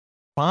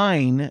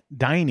Fine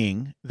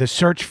Dining, the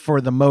search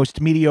for the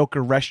most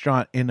mediocre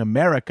restaurant in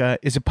America,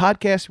 is a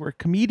podcast where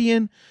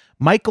comedian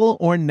Michael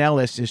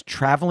Ornelas is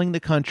traveling the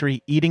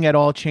country, eating at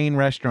all chain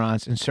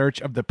restaurants in search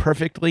of the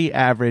perfectly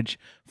average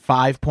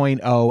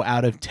 5.0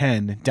 out of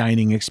 10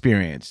 dining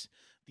experience,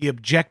 the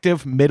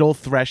objective middle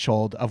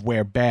threshold of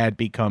where bad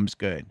becomes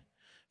good.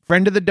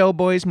 Friend of the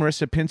Doughboys,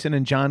 Marissa Pinson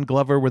and John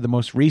Glover were the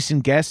most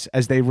recent guests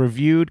as they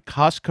reviewed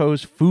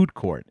Costco's food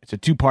court. It's a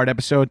two-part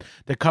episode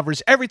that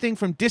covers everything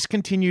from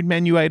discontinued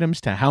menu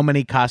items to how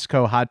many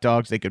Costco hot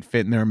dogs they could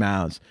fit in their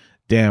mouths.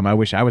 Damn, I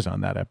wish I was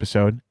on that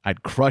episode.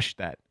 I'd crush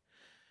that.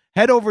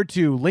 Head over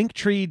to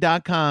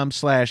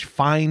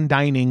linktree.com/fine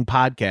dining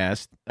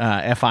podcast,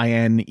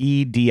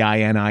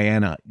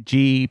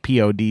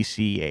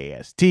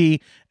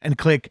 FINEDININGPODCAST, and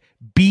click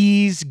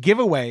Bees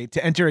Giveaway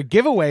to enter a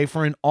giveaway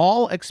for an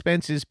all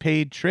expenses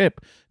paid trip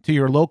to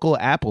your local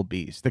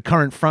Applebee's, the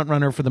current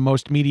frontrunner for the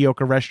most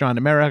mediocre restaurant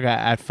in America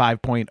at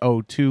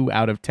 5.02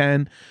 out of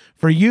 10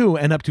 for you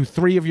and up to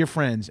 3 of your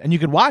friends. And you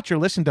can watch or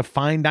listen to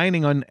Fine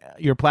Dining on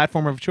your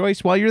platform of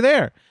choice while you're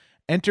there.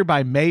 Enter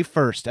by May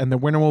 1st, and the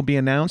winner will be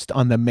announced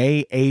on the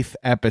May 8th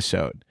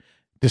episode.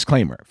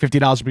 Disclaimer,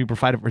 $50 will be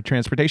provided for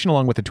transportation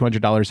along with a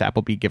 $200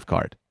 Applebee gift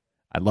card.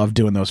 I love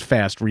doing those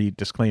fast read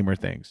disclaimer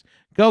things.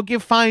 Go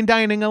give Fine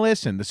Dining a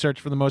listen. The search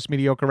for the most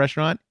mediocre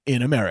restaurant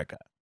in America.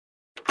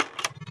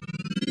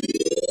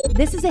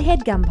 This is a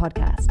HeadGum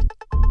podcast.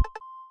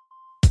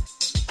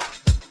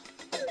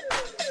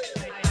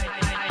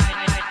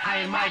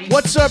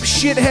 What's up,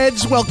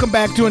 shitheads? Welcome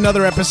back to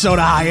another episode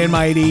of High and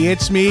Mighty.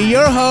 It's me,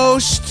 your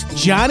host,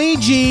 Johnny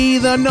G,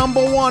 the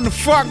number one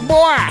fuck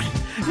boy.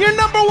 Your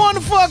number one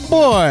fuck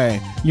boy.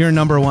 Your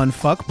number one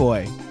fuck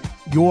boy.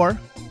 Your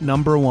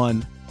number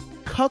one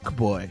cuck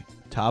boy.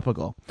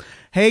 Topical.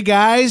 Hey,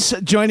 guys.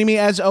 Joining me,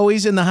 as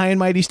always, in the High and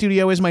Mighty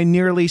studio is my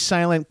nearly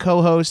silent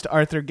co-host,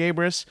 Arthur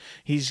Gabris.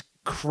 He's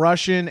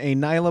crushing a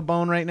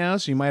Nylabone right now,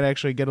 so you might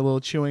actually get a little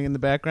chewing in the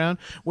background,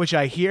 which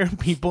I hear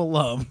people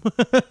love.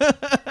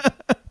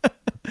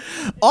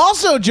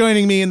 Also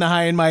joining me in the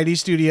High and Mighty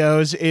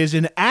studios is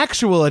an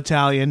actual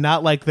Italian,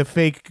 not like the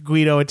fake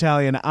Guido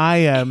Italian I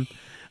am,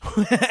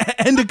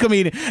 and a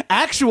comedian,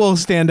 actual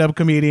stand-up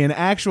comedian,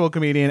 and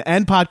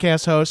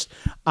podcast host,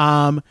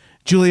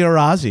 Giulia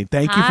Rozzi.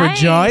 Thank you for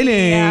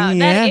joining. Yeah,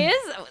 that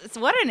is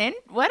what an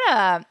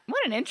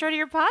intro to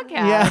your podcast.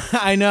 Yeah,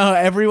 I know.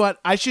 Everyone,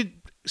 I should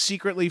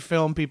secretly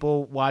film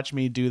people watch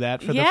me do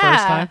that for the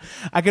first time.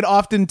 I could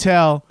often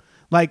tell,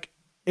 like,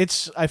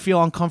 I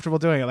feel uncomfortable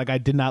doing it. Like, I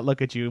did not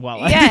look at you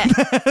while I did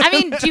that. I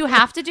mean, do you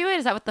have to do it?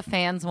 Is that what the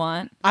fans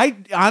want?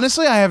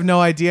 Honestly, I have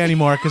no idea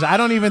anymore because I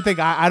don't even think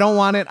I don't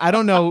want it. I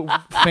don't know.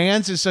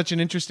 Fans is such an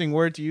interesting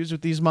word to use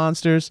with these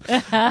monsters.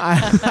 I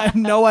have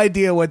no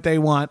idea what they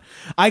want.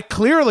 I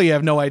clearly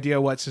have no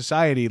idea what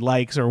society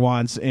likes or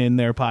wants in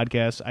their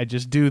podcast. I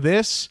just do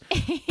this,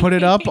 put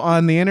it up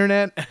on the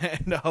internet,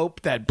 and hope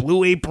that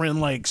Blue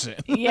Apron likes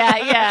it.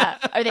 Yeah.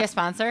 Are they a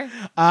sponsor?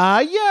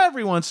 Yeah,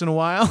 every once in a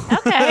while.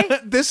 Okay.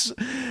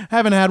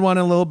 Haven't had one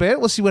in a little bit.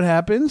 We'll see what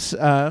happens.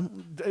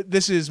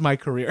 This is my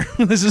career.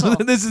 This is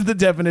the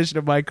definition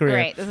of my career.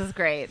 Great. This is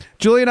great.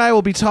 Julie and I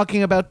will be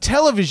talking about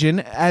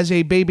television as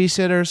a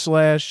babysitter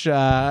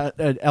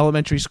 /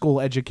 elementary school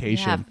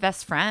education. Yeah,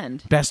 best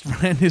friend. Best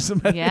friend is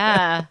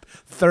the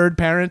third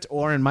parent,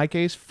 or in my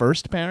case,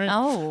 first parent.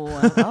 Oh,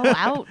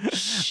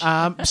 ouch.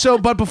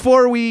 But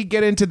before we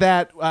get into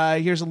that,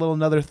 here's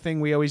another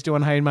thing we always do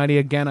on High and Mighty.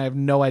 Again, I have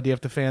no idea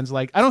if the fans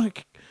like.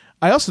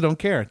 I also don't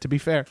care, to be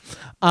fair,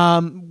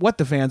 what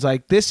the fans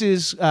like. This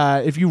is,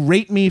 if you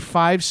rate me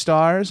 5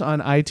 stars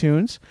on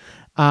iTunes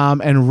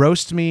and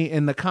roast me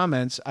in the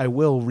comments, I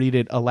will read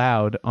it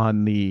aloud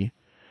on the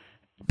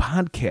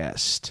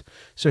podcast.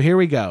 So here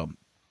we go.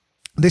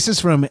 This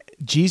is from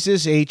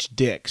Jesus H.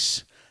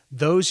 Dix.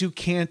 Those who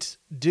can't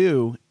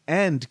do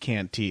and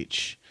can't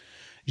teach.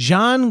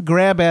 Jean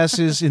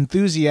Grabass's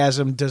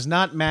enthusiasm does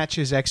not match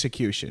his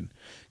execution.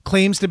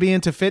 Claims to be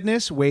into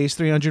fitness, weighs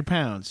 300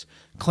 pounds.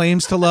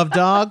 Claims to love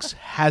dogs,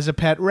 has a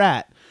pet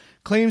rat.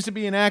 Claims to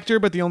be an actor,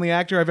 but the only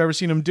actor I've ever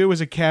seen him do is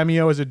a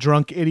cameo as a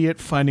drunk idiot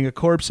finding a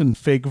corpse in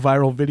fake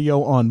viral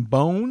video on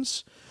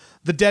Bones.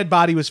 The dead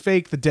body was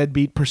fake. The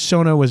deadbeat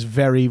persona was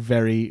very,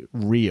 very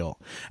real.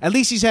 At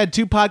least he's had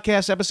 2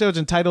 podcast episodes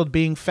entitled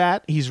Being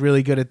Fat. He's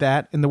really good at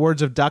that. In the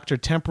words of Dr.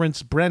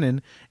 Temperance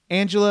Brennan,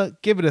 Angela,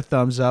 give it a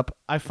thumbs up.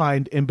 I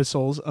find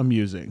imbeciles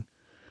amusing.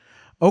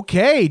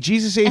 Okay,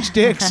 Jesus H.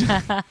 Dix.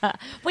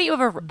 Wait, you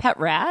have a pet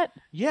rat?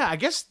 Yeah, I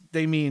guess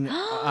they mean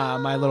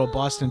my little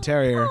Boston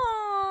Terrier.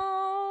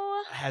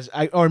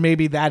 Or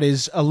maybe that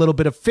is a little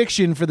bit of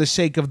fiction for the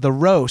sake of the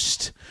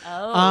roast.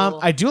 Oh.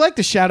 I do like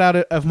the shout out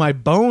of my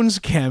Bones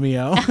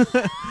cameo.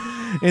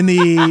 In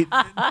the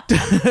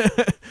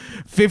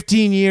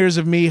 15 years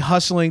of me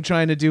hustling,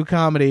 trying to do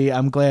comedy,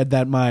 I'm glad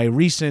that my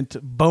recent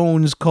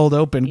Bones cold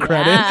open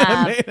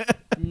credit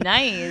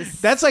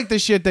Nice. That's like the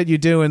shit that you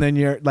do, and then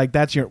you're like,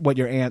 that's what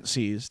your aunt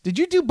sees. Did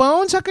you do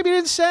Bones? How come you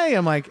didn't say?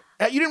 I'm like,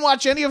 you didn't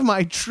watch any of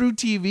my True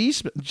TV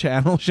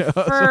channel shows.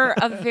 For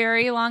a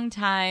very long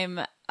time,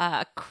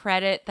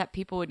 credit that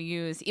people would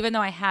use, even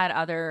though I had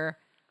other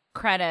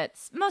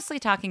credits, mostly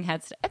Talking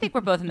Heads. I think we're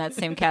both in that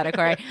same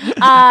category.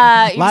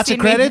 Lots of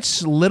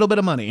credits, little bit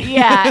of money.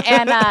 Yeah,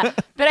 and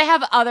but I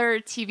have other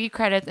TV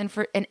credits,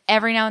 and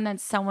every now and then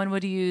someone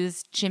would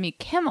use Jimmy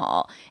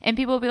Kimmel, and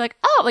people would be like,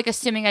 "Oh," like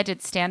assuming I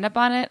did stand up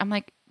on it. I'm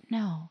like,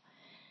 no,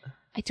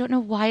 I don't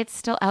know why it's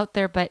still out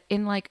there, but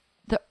in like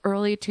the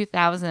early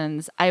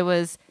 2000s, I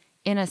was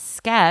in a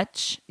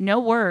sketch, no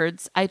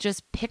words. I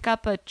just pick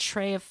up a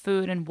tray of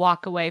food and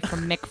walk away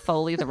from Mick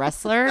Foley, the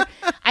wrestler.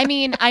 I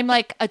mean, I'm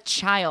like a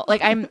child.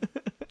 Like and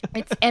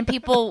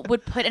people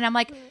would put, and I'm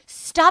like,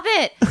 stop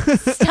it.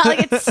 Stop.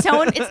 Like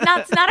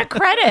it's not a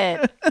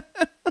credit.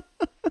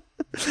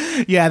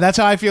 Yeah, that's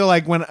how I feel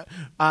like when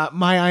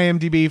my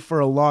IMDb for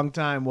a long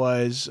time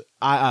was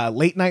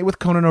Late Night with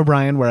Conan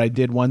O'Brien, where I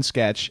did one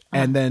sketch,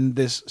 and then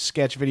this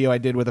sketch video I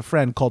did with a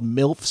friend called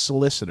MILF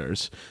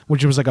Solicitors,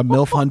 which was like a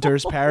MILF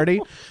Hunters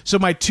parody. So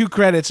my two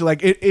credits,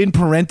 like in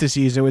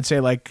parentheses, it would say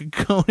like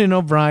Conan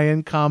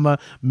O'Brien, comma,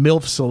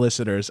 MILF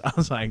Solicitors. I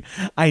was like,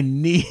 I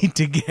need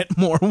to get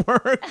more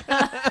work.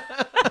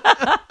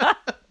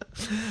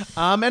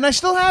 And I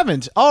still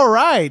haven't. All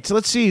right.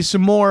 Let's see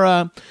some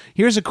more.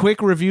 Here's a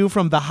quick review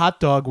from the Hot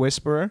Dog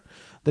Whisperer.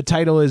 The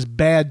title is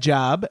Bad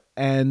Job,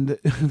 and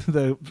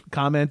the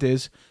comment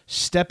is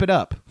Step It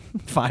Up.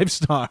 5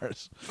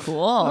 stars.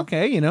 Cool.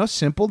 Okay,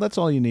 simple. That's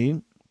all you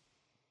need.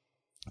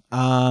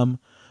 All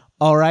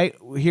right.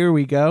 Here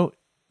we go.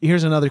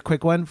 Here's another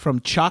quick one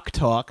from Chalk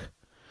Talk.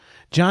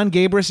 John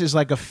Gabris is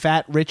like a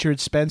fat Richard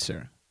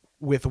Spencer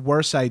with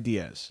worse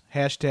ideas.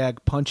 Hashtag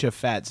punch a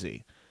fat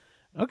Z.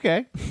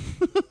 Okay.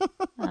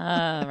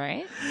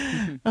 Right.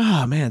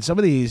 Oh, man. Some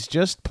of these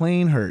just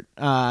plain hurt.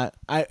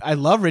 I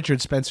love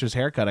Richard Spencer's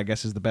haircut, I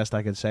guess is the best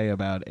I could say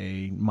about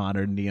a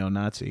modern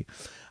neo-Nazi.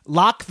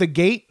 Lock the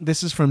Gate.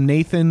 This is from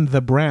Nathan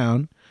the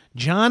Brown.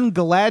 John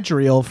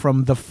Galadriel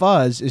from The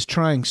Fuzz is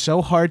trying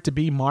so hard to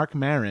be Mark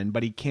Maron,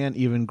 but he can't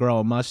even grow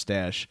a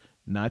mustache.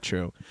 Not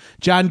true.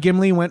 John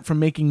Gimli went from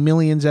making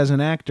millions as an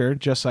actor,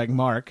 just like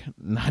Mark,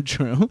 not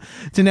true,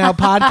 to now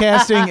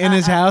podcasting in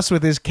his house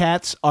with his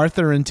cats,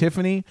 Arthur and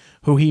Tiffany,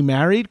 who he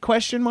married, ?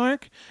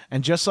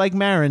 And just like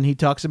Marin, he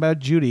talks about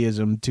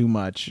Judaism too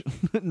much.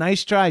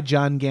 Nice try,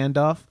 John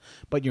Gandalf,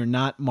 but you're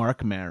not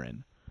Mark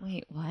Maron.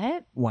 Wait,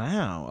 what?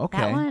 Wow, okay.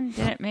 That one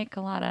didn't make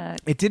a lot of...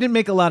 It didn't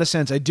make a lot of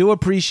sense. I do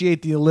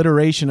appreciate the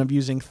alliteration of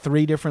using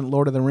 3 different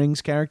Lord of the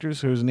Rings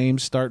characters whose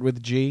names start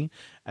with G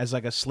as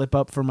like a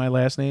slip-up for my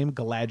last name,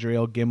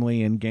 Galadriel,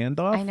 Gimli, and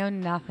Gandalf. I know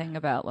nothing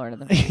about Lord of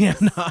the Rings. Yeah,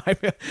 no,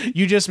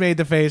 you just made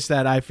the face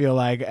that I feel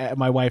like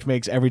my wife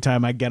makes every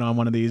time I get on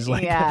one of these.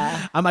 Like,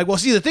 yeah. I'm like, well,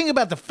 see, the thing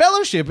about the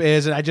Fellowship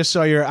is, and I just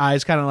saw your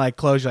eyes kind of like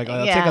close. You're like,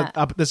 oh,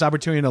 I'll take this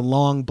opportunity to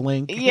long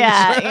blink.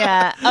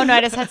 Yeah. Oh, no,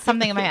 I just had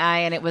something in my eye,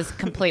 and it was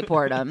complete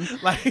boredom.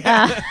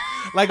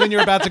 Like when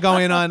you're about to go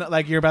in on,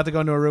 like you're about to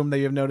go into a room that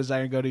you have no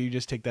desire to go to, you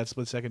just take that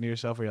split second to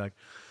yourself where you're like,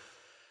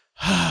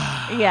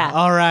 yeah.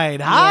 All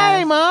right.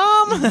 Hi,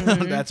 Mom.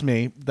 Mm-hmm. That's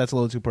me. That's a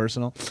little too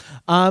personal.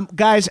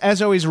 Guys,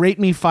 as always, rate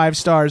me 5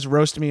 stars.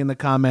 Roast me in the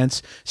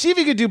comments. See if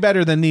you could do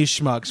better than these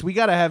schmucks. We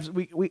gotta have.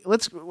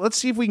 Let's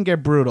see if we can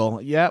get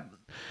brutal. Yep.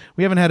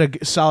 We haven't had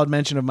a solid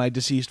mention of my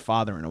deceased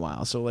father in a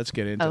while, so let's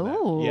get into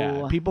that.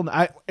 Yeah, people.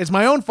 It's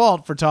my own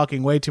fault for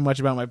talking way too much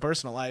about my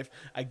personal life.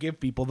 I give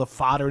people the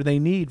fodder they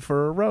need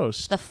for a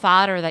roast. The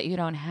fodder that you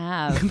don't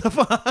have.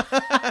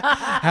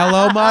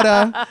 Hello,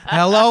 mother.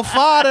 Hello,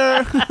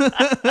 fodder. Wait,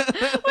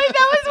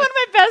 that was one of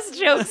my best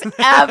jokes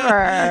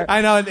ever.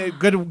 I know.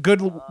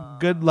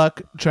 Good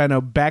luck trying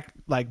to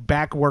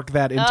back work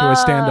that into a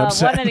stand-up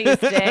set. One of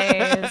these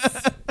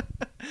days.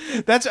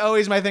 That's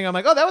always my thing. I'm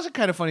like, oh, that was a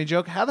kind of funny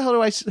joke. How the hell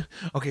do I...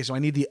 Okay, so I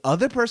need the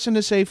other person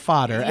to say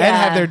fodder and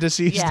have their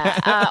deceased...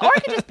 Yeah, or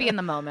it could just be in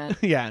the moment.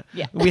 Yeah,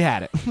 we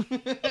had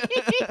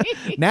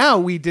it. Now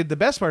we did the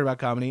best part about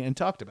comedy and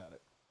talked about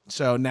it.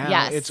 So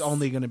now it's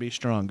only going to be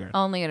stronger.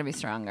 Only going to be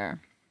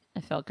stronger.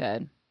 I feel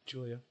good.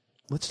 Julia,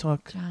 let's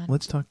talk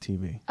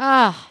TV.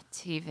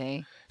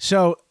 TV.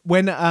 So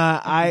when we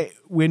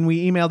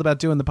emailed about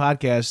doing the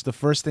podcast, the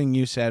first thing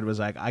you said was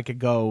like, I could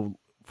go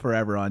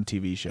forever on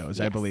TV shows,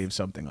 yes. I believe,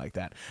 something like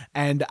that.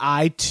 And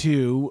I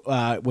too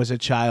was a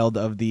child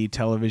of the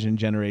television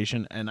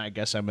generation, and I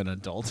guess I'm an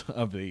adult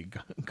of the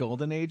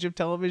golden age of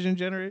television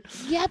generation.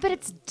 Yeah, but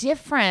it's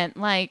different.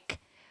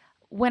 Like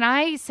when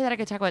I say that I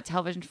could talk about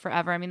television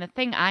forever, I mean the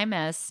thing I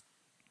miss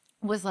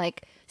was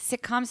like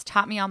sitcoms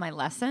taught me all my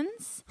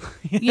lessons.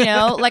 You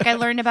know, like I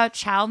learned about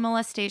child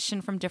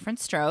molestation from Different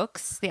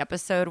Strokes, the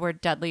episode where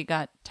Dudley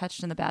got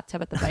touched in the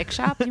bathtub at the bike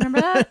shop. Do you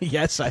remember that?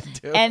 Yes, I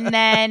do. And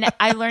then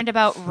I learned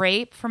about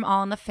rape from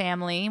All in the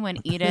Family when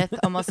Edith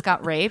almost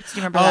got raped.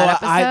 Do you remember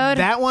that episode?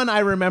 That one I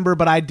remember,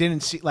 but I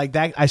didn't see like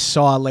that. I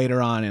saw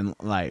later on in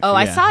life. Oh,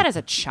 I saw it as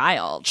a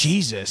child.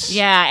 Jesus.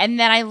 Yeah, and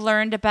then I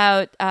learned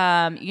about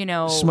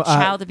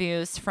child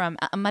abuse from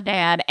my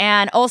dad,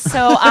 and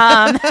also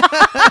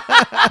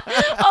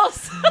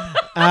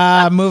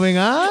moving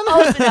on.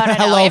 No.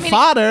 Hello,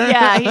 father.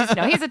 Yeah,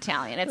 he's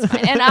Italian. It's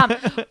fine.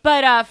 And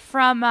but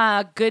from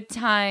Good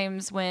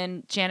Times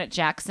when Janet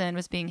Jackson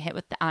was being hit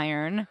with the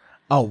iron.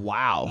 Oh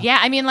wow. Yeah,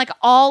 I mean, like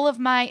all of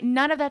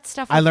none of that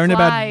stuff. I learned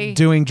about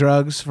doing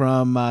drugs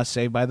from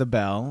Saved by the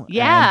Bell.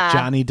 Yeah, and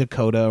Johnny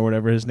Dakota or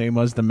whatever his name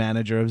was, the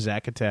manager of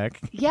Zacatech.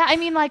 Yeah, I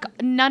mean, like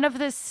none of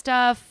this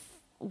stuff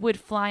would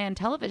fly on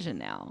television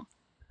now.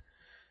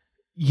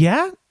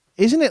 Yeah,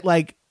 isn't it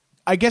like?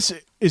 I guess,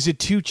 is it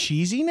too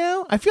cheesy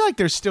now? I feel like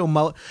there's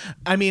still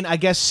I mean, I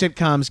guess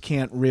sitcoms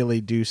can't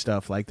really do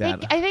stuff like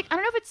that. I don't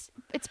know if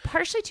it's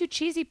partially too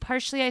cheesy,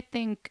 partially I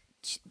think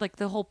like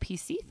the whole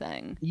PC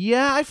thing.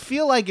 Yeah, I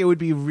feel like it would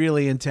be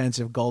really intense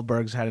if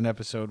Goldberg's had an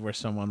episode where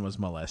someone was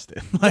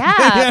molested.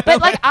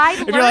 But like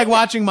if you're like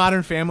watching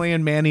Modern Family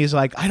and Manny's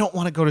like, I don't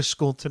want to go to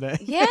school today.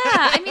 Yeah,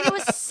 I mean, it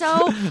was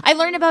I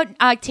learned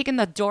about taking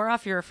the door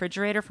off your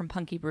refrigerator from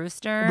Punky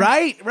Brewster.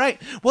 Right.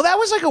 Well, that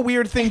was like a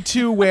weird thing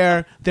too,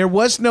 where there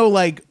was no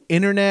like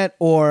internet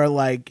or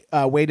like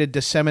way to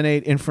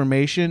disseminate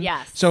information.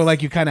 Yes. So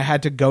like you kind of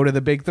had to go to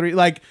the big three.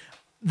 Like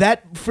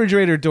that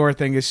refrigerator door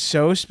thing is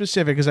so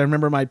specific because I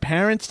remember my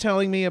parents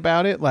telling me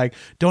about it. Like,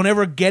 don't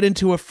ever get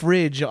into a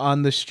fridge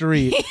on the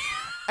street.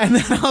 And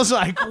then I was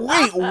like,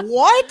 wait,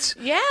 what?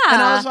 Yeah.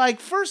 And I was like,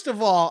 first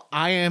of all,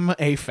 I am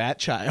a fat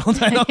child.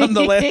 I know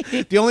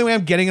the only way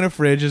I'm getting in a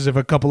fridge is if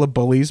a couple of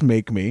bullies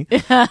make me.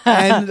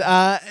 And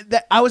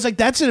I was like,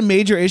 that's a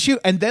major issue.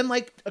 And then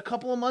like a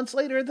couple of months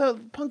later,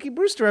 the Punky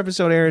Brewster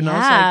episode aired. And I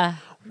was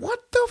like, what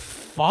the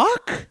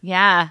fuck?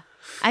 Yeah.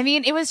 I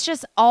mean, it was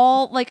just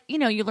all like,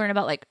 you learn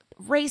about like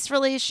race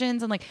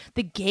relations and like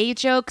the gay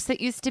jokes that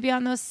used to be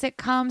on those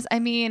sitcoms. I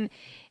mean,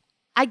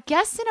 I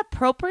guess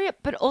inappropriate,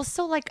 but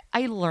also like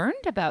I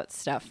learned about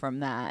stuff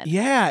from that.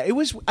 Yeah, it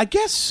was, I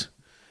guess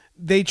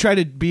they try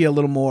to be a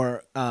little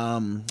more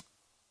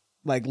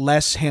like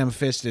less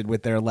ham-fisted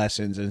with their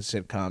lessons in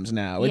sitcoms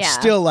now. It's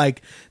still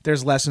like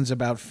there's lessons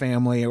about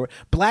family.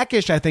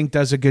 Blackish, I think,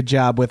 does a good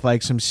job with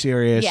like some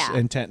serious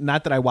intent.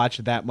 Not that I watch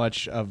that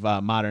much of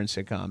modern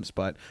sitcoms,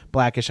 but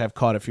Blackish, I've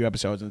caught a few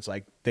episodes and it's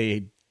like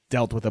they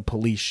dealt with a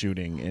police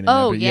shooting. And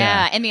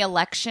and the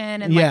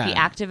election and like the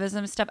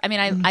activism stuff. I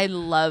mean, I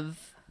love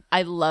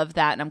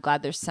that, and I'm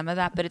glad there's some of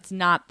that, but it's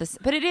not this.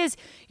 But it is.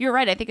 You're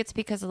right. I think it's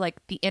because of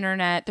like the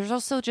internet. There's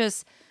also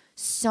just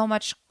so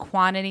much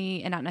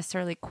quantity and not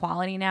necessarily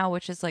quality now,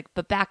 which is like,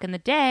 but back in the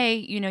day,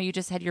 you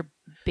just had your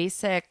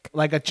basic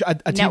like a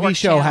TV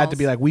show channels. had to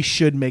be like, we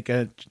should make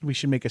a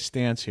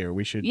stance here.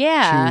 We should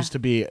choose to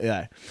be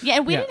and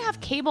we didn't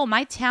have cable.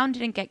 My town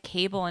didn't get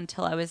cable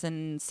until I was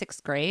in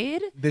 6th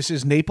grade. This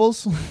is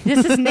Naples.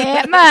 This is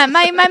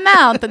my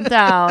mountain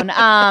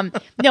town.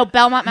 No,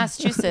 Belmont,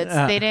 Massachusetts.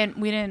 We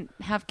didn't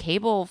have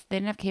cable. They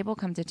didn't have cable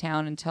come to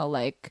town until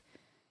like,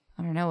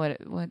 I don't know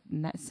what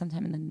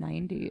sometime in the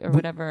 90s or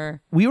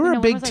whatever. We were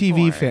a big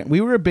TV fan. We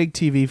were a big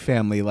TV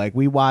family. Like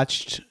we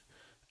watched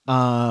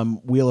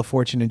Wheel of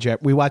Fortune and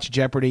we watched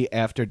Jeopardy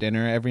after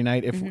dinner every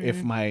night.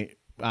 If my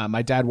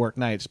dad worked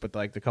nights, but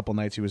like the couple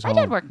nights he was home.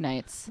 My dad worked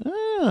nights.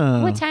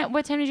 Oh. What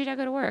time did your dad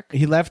go to work?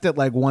 He left at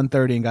like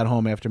 1:30 and got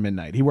home after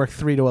midnight. He worked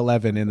 3 to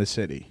 11 in the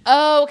city.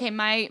 Oh, okay.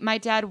 My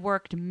dad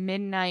worked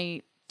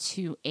midnight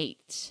to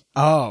 8.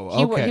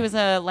 Oh, okay. He was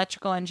an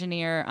electrical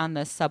engineer on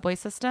the subway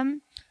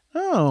system.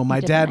 Oh,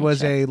 my dad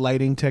was a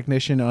lighting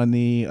technician on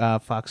the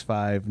Fox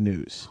 5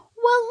 News.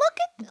 Well, look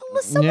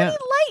at so many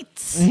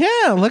lights.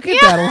 Yeah, look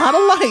at that. A lot of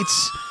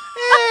lights.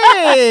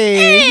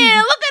 Hey,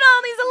 look at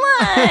all these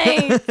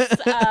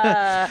lights.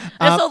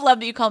 I also love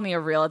that you called me a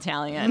real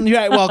Italian.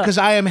 Yeah, well, because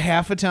I am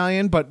half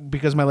Italian, but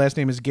because my last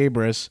name is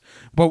Gabrus.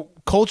 But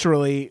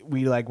culturally,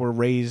 we like were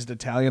raised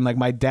Italian. Like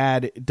my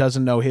dad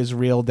doesn't know his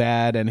real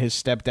dad, and his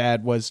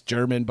stepdad was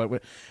German,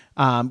 but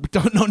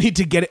no need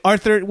to get it.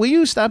 Arthur, will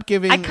you stop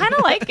giving? I kind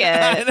of like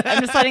it.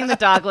 I'm just letting the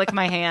dog lick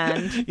my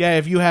hand. Yeah,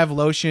 if you have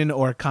lotion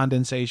or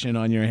condensation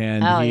on your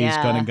hand, he's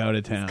gonna go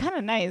to town. It's kind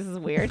of nice. It's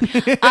weird.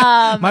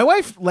 My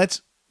wife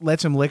lets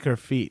him lick her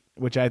feet,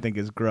 which I think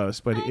is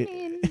gross. But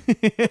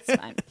it's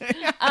fine.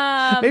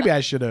 Maybe I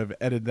should have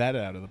edited that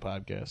out of the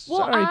podcast. Well,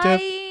 Sorry,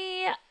 Tiff.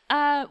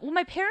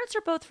 my parents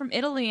are both from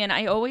Italy, and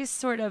I always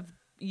sort of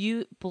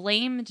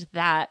blamed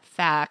that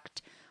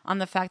fact on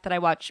the fact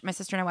that my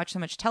sister and I watch so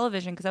much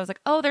television, because I was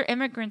like, oh, they're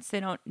immigrants, they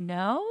don't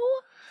know.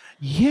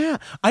 Yeah.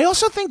 I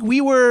also think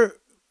we were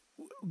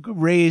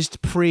raised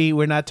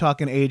we're not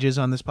talking ages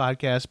on this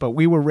podcast, but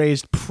we were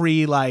raised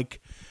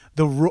like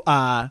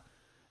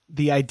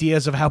the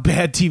ideas of how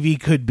bad TV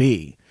could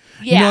be.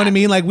 Yeah. You know what I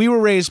mean? Like we were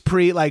raised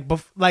like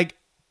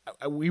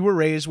we were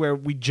raised where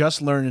we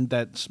just learned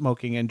that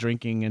smoking and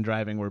drinking and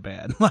driving were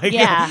bad. Like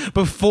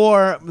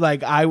before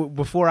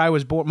I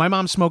was born, my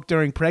mom smoked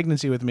during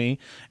pregnancy with me,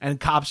 and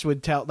cops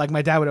would tell, like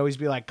my dad would always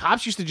be like,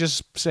 cops used to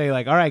just say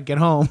like, all right, get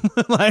home.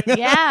 Like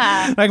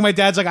my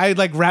dad's like, I'd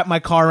like wrap my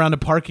car around a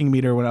parking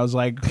meter when I was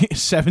like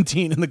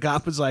 17, and the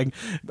cop was like,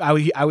 there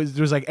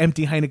was like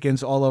empty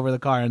Heinekens all over the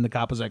car, and the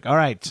cop was like, all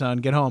right, son,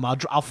 get home.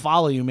 I'll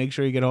follow you. Make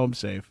sure you get home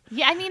safe.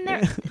 Yeah, I mean, I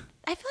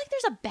feel like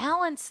there's a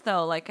balance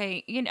though. Like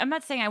I'm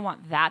not saying I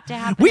want that to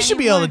happen. We should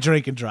be able to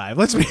drink and drive.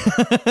 Let's be.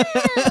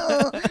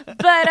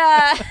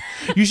 But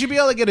you should be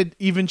able to get it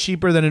even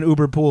cheaper than an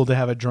Uber pool to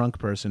have a drunk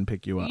person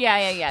pick you up.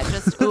 Yeah.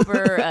 Just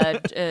Uber,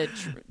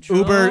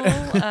 Uber.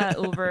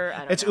 Uber. I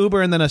don't It's know.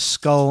 Uber and then a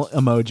skull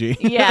emoji.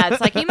 Yeah,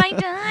 it's like you might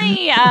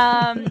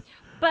die.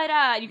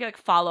 But you can like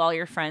follow all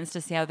your friends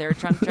to see how their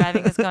drunk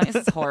driving is going. This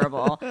is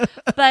horrible.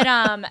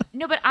 But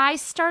no, but I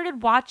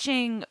started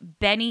watching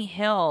Benny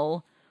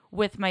Hill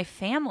with my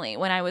family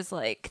when I was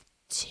like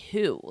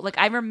 2. Like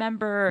I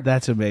remember.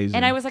 That's amazing.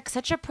 And I was like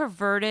such a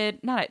perverted,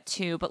 not at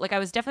 2, but like I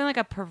was definitely like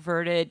a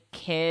perverted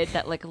kid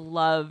that like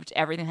loved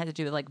everything that had to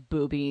do with like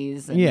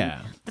boobies. And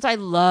yeah. That's why I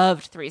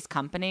loved Three's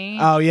Company.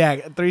 Oh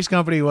yeah, Three's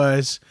Company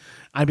was.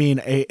 I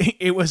mean,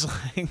 it was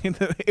like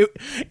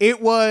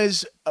it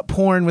was a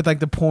porn with like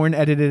the porn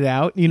edited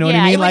out. You know what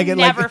I mean? It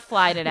never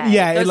flied it out.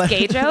 Yeah, those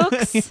gay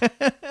jokes.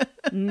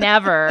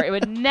 Never. It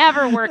would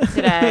never work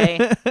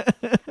today.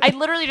 I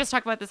literally just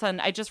talked about this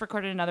I just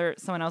recorded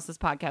someone else's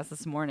podcast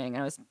this morning,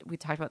 and we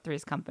talked about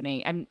Three's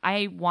Company.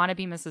 I want to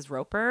be Mrs.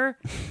 Roper.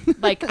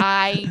 Like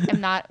I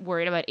am not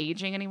worried about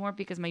aging anymore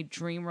because my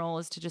dream role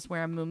is to just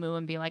wear a muumuu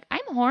and be like,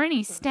 I'm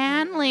horny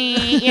Stanley.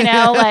 You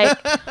know,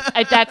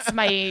 like that's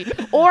my.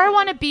 Or I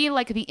want to be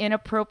like the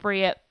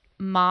inappropriate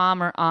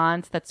mom or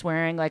aunt that's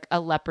wearing like a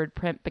leopard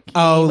print bikini.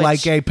 Oh,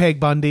 like a Peg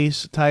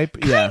Bundy's type?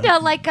 Kinda yeah.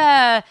 like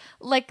I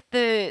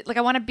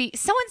want to be.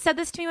 Someone said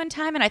this to me one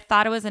time, and I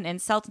thought it was an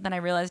insult, and then I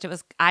realized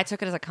I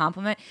took it as a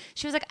compliment.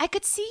 She was like, I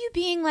could see you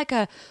being like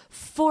a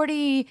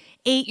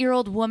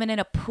 48-year-old woman in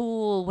a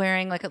pool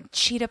wearing like a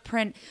cheetah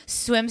print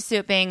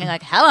swimsuit, being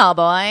like, hello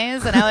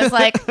boys. And I was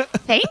like,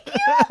 thank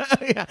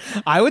you. Yeah.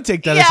 I would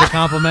take that as a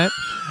compliment.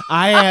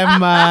 I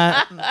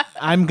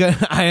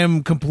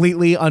am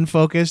completely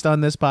unfocused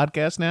on this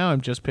podcast now.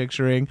 I'm just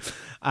picturing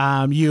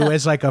you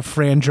as like a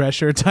Fran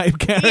Drescher type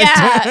character.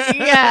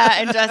 Yeah,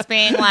 and just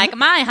being like,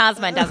 my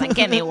husband doesn't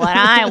give me what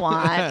I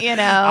want, you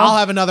know. I'll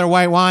have another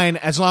white wine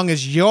as long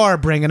as you're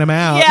bringing him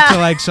out to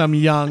like some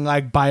young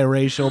like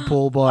biracial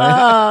pool boy.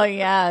 Oh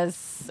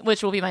yes.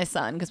 Which will be my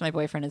son because my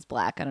boyfriend is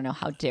black. I don't know.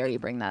 How dare you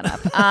bring that up?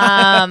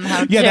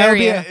 How dare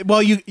you?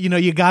 Well, you know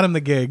you got him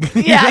the gig.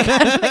 Yeah, I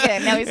got him the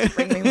gig. Now he's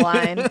bringing me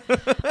wine.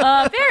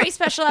 Very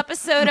special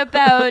episode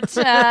about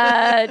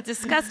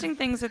disgusting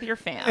things with your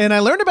fam. And I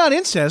learned about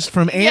incest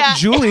from Aunt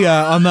Giulia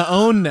on the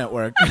OWN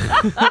network.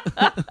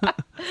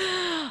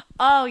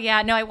 Oh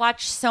yeah, no,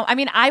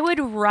 I would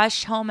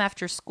rush home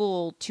after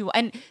school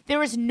and there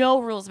was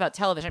no rules about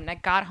television. I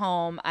got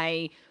home,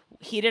 I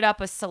heated up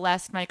a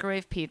Celeste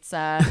microwave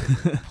pizza,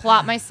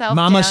 plot myself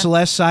Mama down.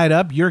 Celeste side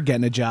up, you're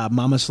getting a job.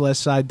 Mama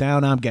Celeste side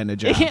down, I'm getting a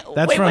job.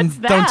 That's Wait, from what's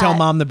that? Don't Tell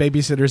Mom the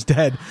Babysitter's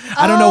Dead.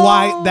 I don't know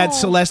why that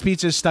Celeste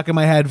pizza is stuck in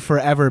my head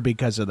forever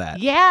because of that.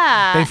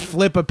 Yeah. They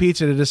flip a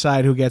pizza to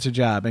decide who gets a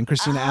job, and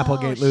Christina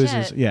Applegate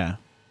loses. Shit. Yeah.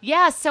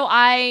 Yeah, so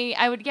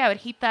I would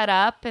heat that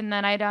up, and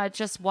then I'd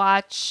just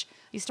watch.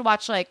 I used to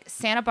watch like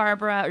Santa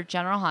Barbara or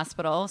General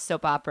Hospital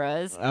soap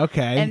operas.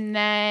 Okay. And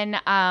then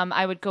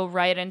I would go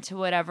right into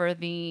whatever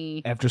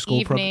the After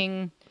school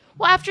evening.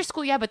 Well, after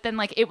school, yeah, but then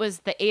like it was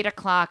the 8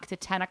 o'clock to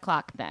 10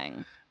 o'clock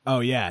thing. Oh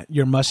yeah,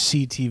 your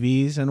must-see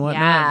TVs and whatnot.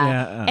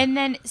 Yeah. And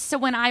then so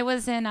when I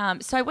was in,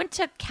 so I went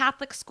to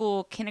Catholic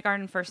school,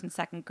 kindergarten, 1st and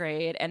 2nd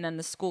grade, and then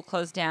the school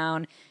closed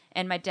down.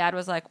 And my dad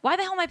was like, why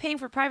the hell am I paying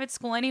for private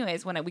school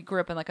anyways when we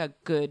grew up in like a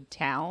good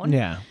town?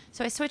 Yeah.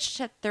 So I switched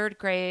to 3rd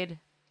grade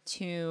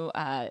to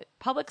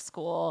public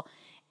school,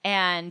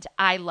 and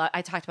I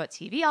talked about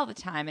TV all the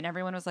time, and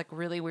everyone was like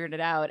really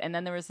weirded out. And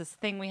then there was this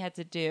thing we had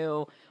to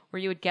do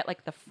where you would get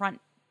like the front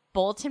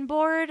bulletin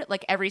board,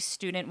 like every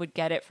student would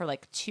get it for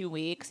like 2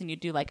 weeks, and you'd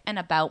do like an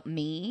about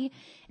me,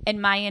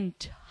 and my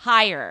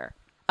entire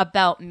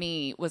about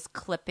me was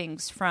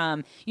clippings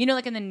from,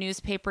 like in the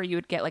newspaper you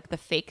would get like the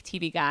fake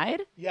TV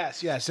guide. Yes.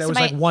 That was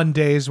like 1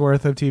 day's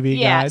worth of TV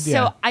guide.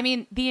 So I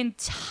mean, the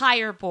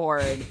entire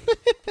board,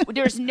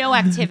 there was no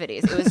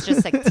activities. It was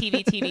just like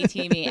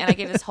TV. And I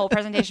gave this whole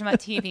presentation about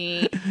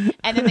TV.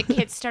 And then the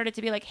kids started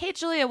to be like, hey,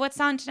 Giulia, what's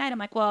on tonight? I'm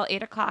like, well,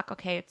 8 o'clock.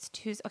 Okay, it's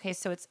Tuesday. Okay,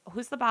 so it's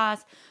Who's the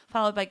Boss?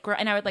 Followed by,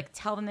 and I would like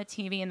tell them the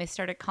TV, and they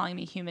started calling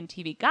me Human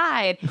TV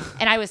Guide.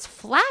 And I was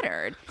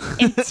flattered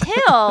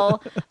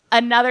until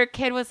another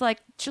kid was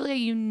like,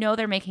 Giulia,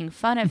 they're making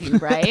fun of you,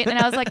 right? And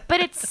I was like, but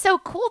it's so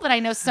cool that I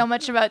know so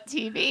much about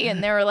TV.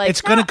 And they were like,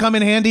 it's going to come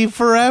in handy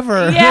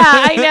forever. Yeah,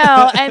 I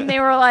know. And they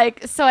were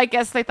like, so I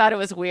guess they thought it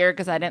was weird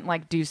because I didn't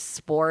like do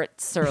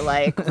sports or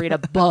like read a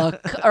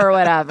book or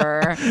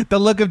whatever. The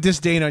look of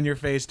disdain on your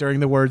face during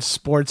the words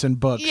sports and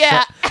books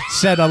Yeah.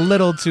 said a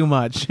little too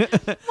much. Well,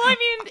 I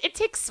mean, it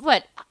takes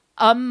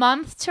a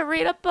month to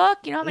read a book.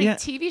 You know how many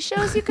TV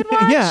shows you could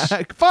watch?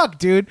 Yeah, fuck,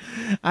 dude.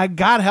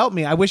 God help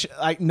me. I wish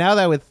now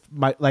that with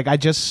my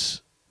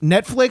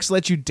Netflix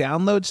lets you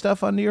download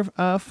stuff onto your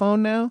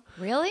phone now.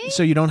 Really?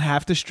 So you don't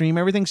have to stream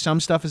everything. Some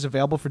stuff is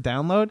available for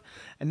download.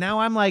 And now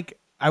I'm like,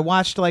 I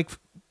watched like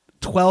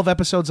 12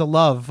 episodes of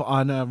Love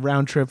on a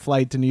round trip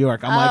flight to New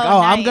York. I'm like,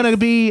 nice. I'm going to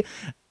be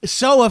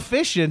so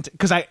efficient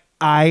because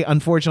I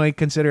unfortunately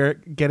consider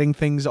getting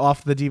things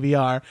off the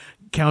DVR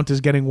count as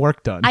getting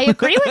work done. I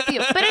agree with you.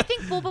 But I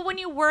think, but when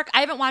you work,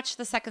 I haven't watched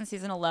the second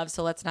season of Love,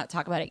 so let's not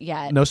talk about it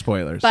yet. No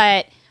spoilers.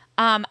 But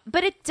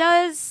it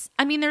does,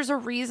 I mean, there's a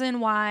reason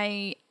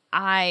why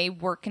I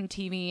work in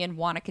TV and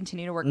want to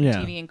continue to work in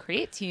TV and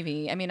create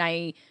TV. I mean,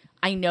 I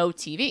know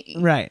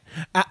TV. Right.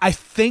 I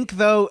think,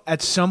 though,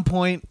 at some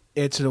point,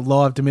 it's a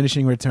law of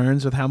diminishing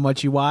returns with how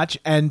much you watch.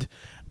 And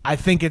I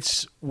think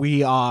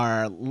we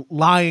are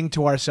lying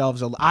to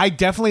ourselves. I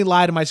definitely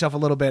lie to myself a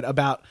little bit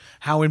about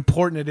how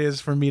important it is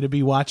for me to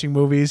be watching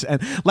movies.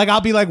 And like,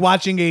 I'll be like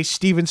watching a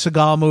Steven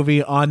Seagal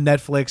movie on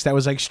Netflix that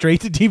was like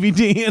straight to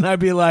DVD. And I'd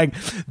be like,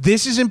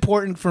 this is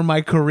important for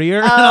my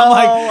career. And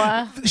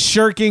I'm like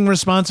shirking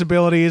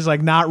responsibilities,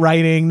 like not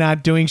writing,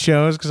 not doing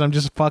shows because I'm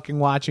just fucking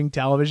watching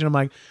television. I'm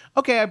like,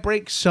 okay, I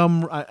break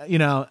some,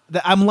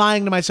 I'm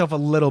lying to myself a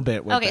little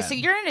bit with that. So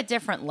you're in a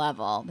different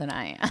level than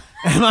I am.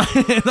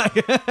 You're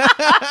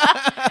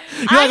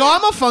like,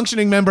 I'm a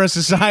functioning member of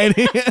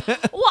society.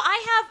 Well,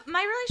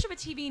 my relationship with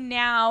TV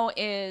now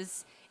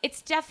is,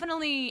 it's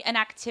definitely an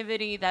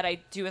activity that I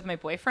do with my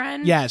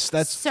boyfriend. Yes,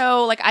 that's...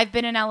 So, like, I've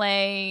been in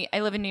LA. I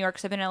live in New York,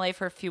 so I've been in LA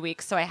for a few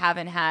weeks, so I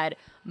haven't had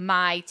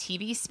my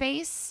TV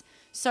space.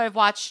 So I've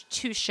watched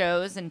 2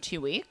 shows in 2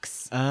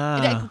 weeks.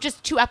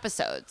 Just 2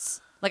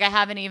 episodes. Like, I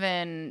haven't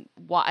even...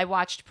 I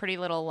watched Pretty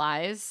Little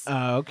Lies.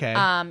 Oh, okay.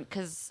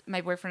 Because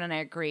my boyfriend and I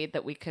agreed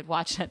that we could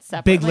watch that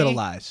separately. Big Little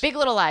Lies. Big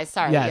Little Lies,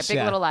 sorry. Yes, Big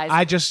Little Lies.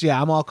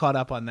 I'm all caught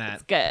up on that.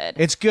 It's good.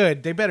 It's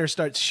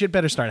good. Shit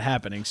better start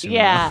happening soon.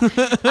 Yeah.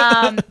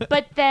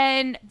 But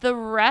then the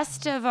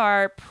rest of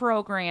our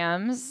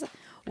programs...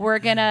 We're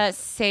gonna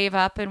save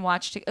up and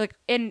watch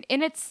and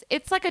it's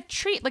like a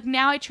treat. Like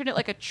now I treat it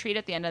like a treat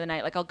at the end of the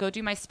night. Like I'll go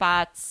do my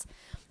spots.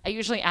 I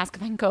usually ask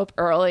if I can go up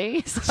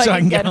early so I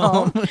can get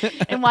home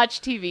and watch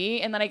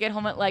TV. And then I get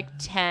home at like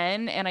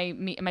 10 and I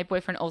meet my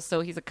boyfriend.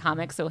 Also, he's a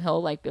comic, so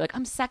he'll like be like,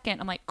 I'm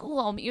second. I'm like, cool,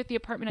 I'll meet you at the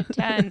apartment at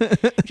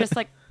 10. Just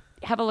like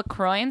have a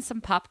LaCroix and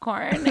some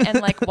popcorn and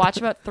like watch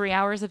about 3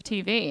 hours of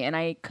TV. And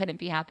I couldn't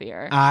be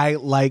happier. I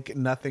like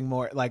nothing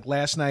more. Like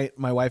last night,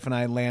 my wife and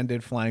I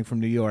landed flying from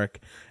New York.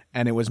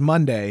 And it was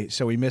Monday,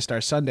 so we missed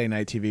our Sunday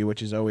night TV,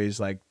 which is always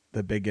like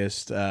the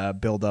biggest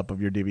buildup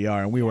of your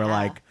DVR. And we were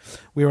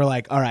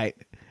like, all right,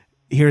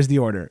 here's the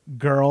order: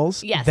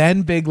 Girls,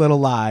 then Big Little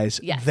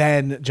Lies,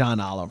 then John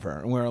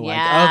Oliver. And we were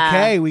like,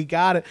 okay, we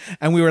got it.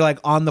 And we were like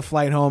on the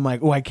flight home,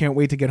 like, oh, I can't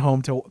wait to get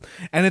home to.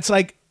 And it's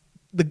like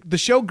the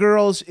show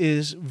Girls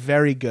is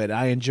very good.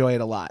 I enjoy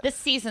it a lot. This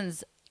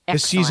season's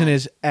excellent. The season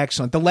is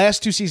excellent. The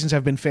last 2 seasons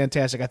have been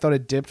fantastic. I thought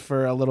it dipped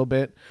for a little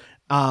bit,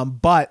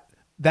 but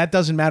that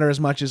doesn't matter as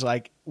much as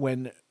like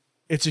when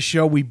it's a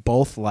show we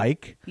both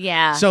like.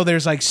 Yeah. So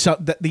there's like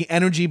the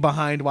energy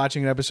behind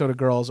watching an episode of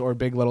Girls or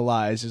Big Little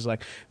Lies is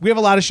like, we have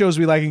a lot of shows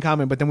we like in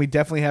common, but then we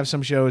definitely have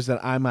some shows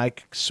that I'm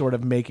like sort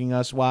of making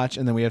us watch.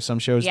 And then we have some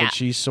shows that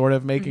she's sort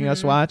of making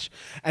us watch.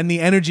 And the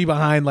energy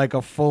behind like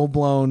a full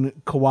blown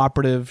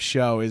cooperative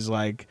show is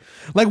like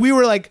we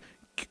were like,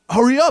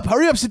 hurry up,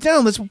 sit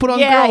down, let's put on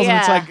Girls.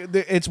 And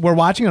it's like we're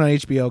watching it on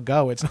HBO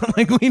Go. It's not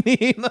like we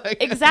need like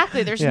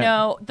exactly. There's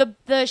no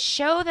the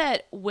show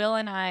that Will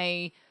and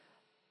I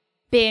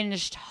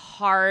binged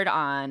hard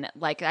on.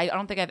 Like I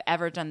don't think I've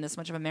ever done this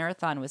much of a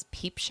marathon. Was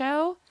Peep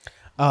Show.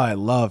 Oh, I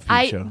love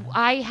Peep Show.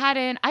 I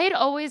had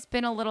always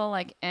been a little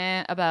like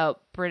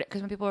about British,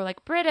 because when people were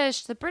like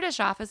the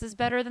British office is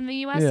better than the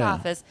U.S.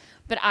 office,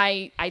 but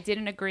I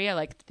didn't agree. I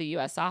liked the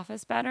U.S.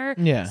 office better.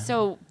 Yeah.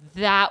 So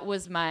that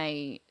was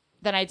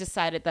Then I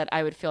decided that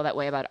I would feel that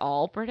way about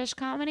all British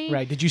comedy.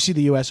 Right. Did you see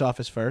the U.S.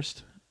 office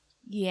first?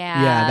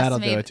 Yeah. Yeah, that'll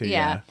do it too.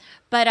 Yeah.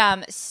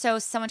 But so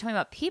someone told me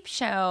about Peep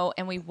Show,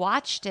 and we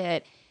watched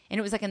it, and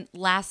it was like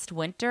last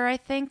winter, I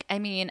think. I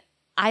mean,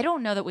 I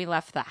don't know that we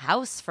left the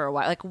house for a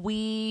while. Like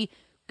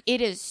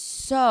it is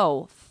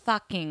so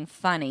fucking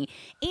funny.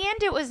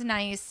 And it was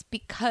nice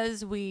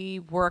because we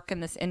work in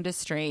this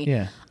industry.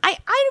 Yeah.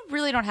 I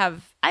really don't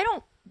kind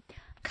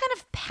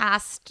of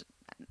past.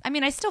 I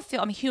mean, I still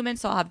feel I'm human,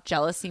 so I'll have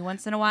jealousy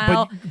once in a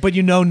while. But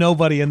you know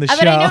nobody in the show.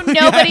 But I know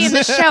nobody in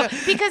the show.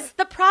 Because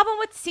the problem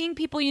with seeing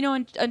people,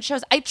 on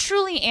shows, I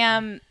truly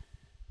am,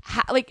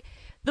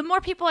 the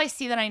more people I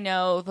see that I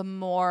know, the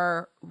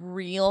more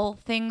real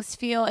things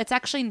feel. It's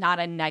actually not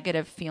a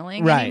negative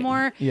feeling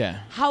anymore. Yeah.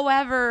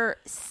 However,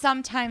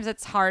 sometimes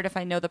it's hard if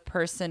I know the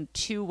person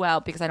too well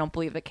because I don't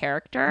believe the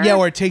character. Yeah,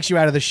 or it takes you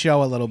out of the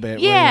show a little bit.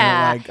 Yeah.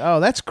 Where you're like, oh,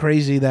 that's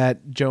crazy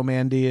that Joe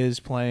Mandy is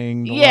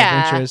playing the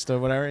love interest or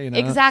whatever.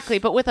 Exactly.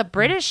 But with a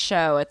British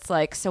show, it's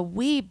like, so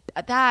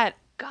God,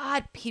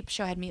 Peep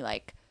Show had me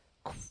like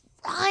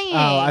crying.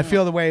 Oh, I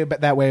feel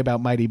that way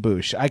about Mighty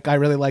Boosh. I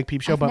really like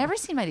Peep Show, I've but never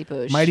seen Mighty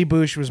Boosh. Mighty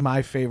Boosh was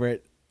my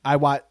favorite.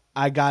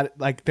 I got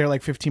like they're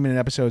like 15-minute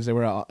episodes. They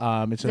were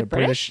it's a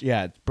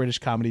British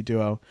comedy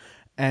duo,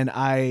 and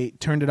I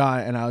turned it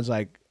on and I was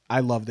like, I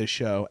love this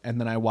show. And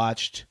then I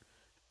watched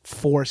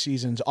 4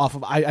 seasons off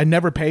of. I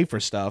never pay for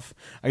stuff.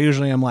 I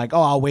usually am like,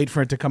 oh, I'll wait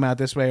for it to come out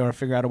this way or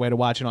figure out a way to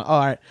watch it. All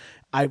right,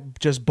 I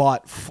just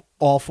bought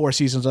all 4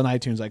 seasons on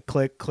iTunes. Like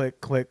click,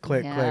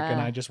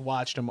 and I just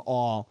watched them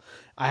all.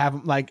 I have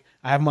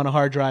them on a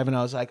hard drive, and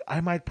I was like,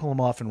 I might pull them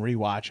off and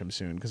rewatch them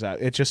soon because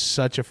it's just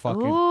such a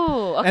fucking.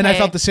 Ooh, okay. And I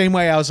felt the same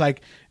way. I was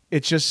like,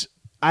 it's just.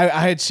 I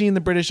had seen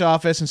The British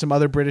Office and some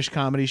other British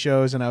comedy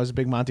shows, and I was a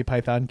big Monty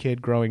Python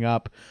kid growing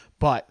up,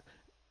 but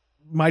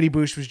Mighty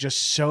Boosh was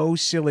just so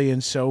silly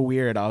and so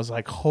weird. I was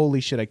like, holy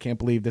shit, I can't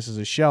believe this is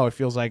a show. It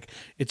feels like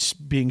it's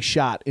being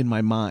shot in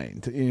my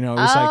mind. You know,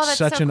 it was like that's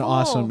such so an cool.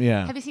 awesome,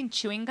 yeah. Have you seen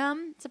Chewing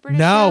Gum? It's a British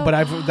No, show.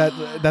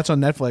 but that's on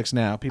Netflix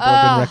now. People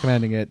have been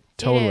recommending it.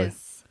 Totally. It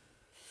is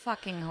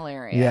fucking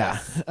hilarious.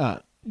 Yeah.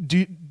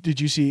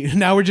 Did you see?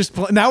 Now we're just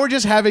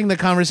having the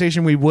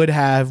conversation we would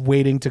have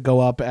waiting to go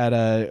up at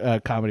a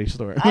comedy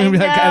store. I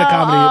know. At a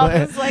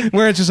comedy It's like,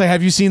 where it's just like,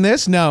 have you seen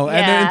this? No. And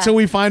then Yeah. until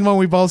we find one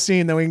we've both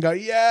seen, then we can go,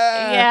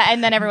 yeah. yeah,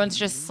 and then everyone's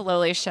just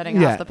slowly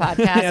shutting off the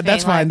podcast. Yeah,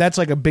 that's being fine. like, That's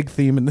like a big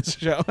theme in this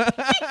show.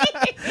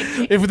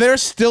 If they're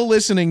still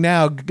listening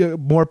now,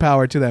 more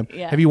power to them.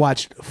 Yeah. Have you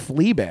watched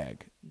Fleabag?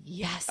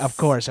 yes, Of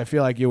course. I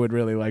feel like you would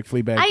really like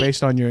Fleabag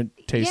based on your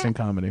taste in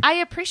comedy. I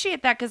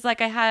appreciate that because,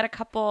 like, I had a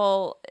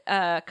couple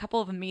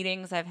of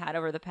meetings I've had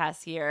over the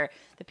past year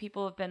that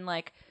people have been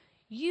like,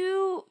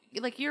 your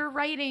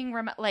writing,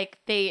 like,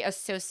 they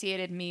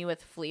associated me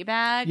with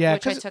Fleabag,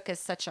 which I took as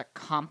such a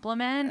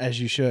compliment. As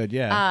you should,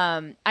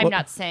 yeah. I'm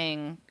not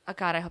saying, oh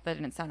God, I hope that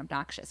didn't sound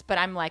obnoxious, but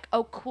I'm like,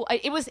 oh, cool.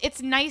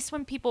 It's nice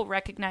when people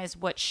recognize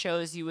what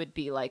shows you would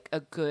be like a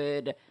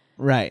good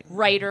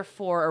writer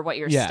for, or what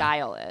your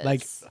style is.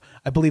 Like,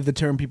 I believe the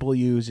term people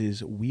use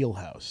is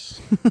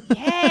wheelhouse.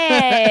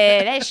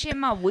 Yeah, that shit in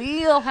my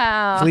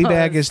wheelhouse.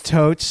 Fleabag is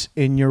totes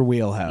in your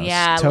wheelhouse.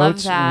 Yeah, I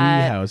totes love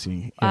that.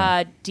 Rehousing.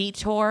 Yeah.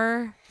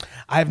 Detour.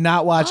 I have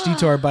not watched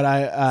Detour, but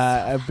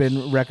I've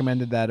been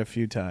recommended that a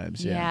few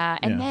times. Yeah.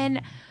 And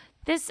then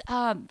this,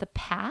 The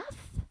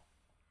Path.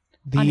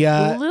 The on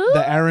Hulu?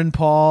 the Aaron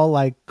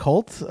Paul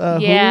cult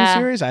Hulu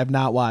series I have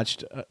not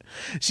watched.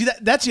 See,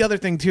 that's the other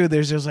thing too.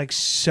 There's like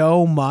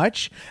so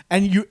much,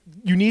 and you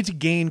need to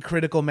gain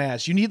critical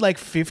mass. You need like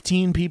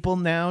 15 people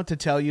now to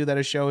tell you that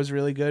a show is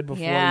really good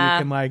before you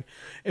can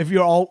if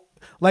you're all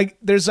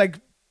there's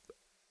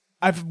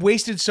I've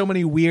wasted so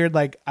many weird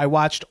I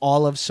watched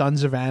all of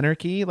Sons of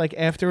Anarchy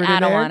after it I aired.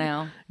 don't want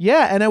to.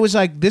 Yeah, and I was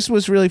like, this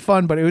was really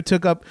fun, but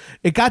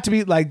it got to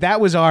be that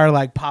was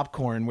our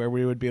popcorn where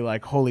we would be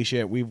like, holy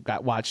shit, we've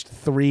watched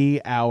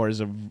 3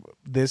 hours of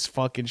this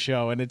fucking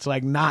show, and it's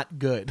not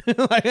good.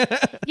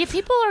 Yeah,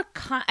 people are.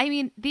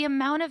 The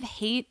amount of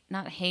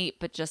not hate,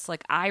 but just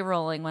eye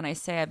rolling when I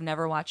say I've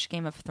never watched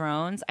Game of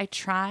Thrones. I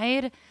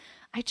tried.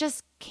 I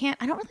just can't.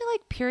 I don't really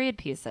like period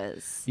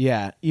pieces.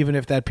 Yeah, even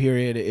if that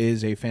period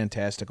is a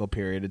fantastical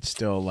period, it's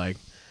still Do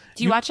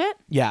you watch it?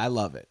 Yeah, I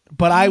love it.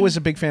 But I was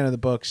a big fan of the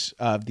books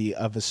of the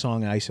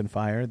song Ice and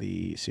Fire,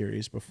 the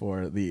series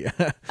before the.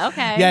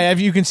 Okay. Yeah, if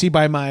you can see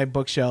by my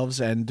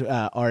bookshelves and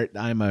art,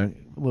 I'm a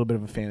little bit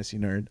of a fantasy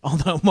nerd.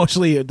 Although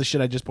mostly the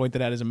shit I just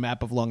pointed out is a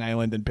map of Long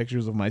Island and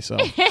pictures of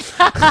myself.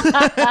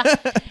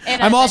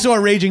 I'm also a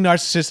raging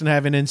narcissist and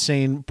have an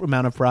insane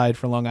amount of pride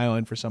for Long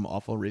Island for some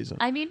awful reason.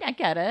 I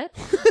get it.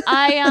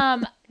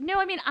 I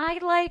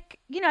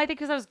think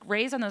because I was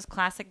raised on those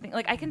classic things.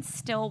 I can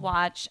still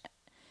watch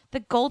The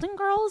Golden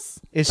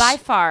Girls. By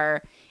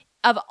far,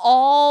 of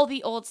all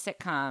the old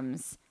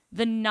sitcoms,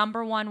 the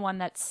number one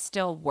that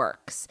still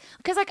works.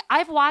 Because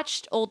I've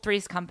watched old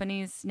Three's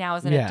Companies now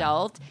as an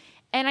adult,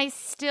 and I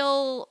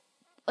still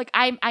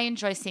I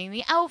enjoy seeing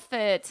the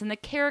outfits and the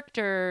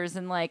characters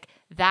and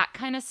that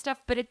kind of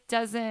stuff, but it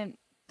doesn't.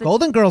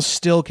 Golden Girls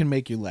still can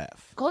make you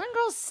laugh. Golden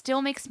Girls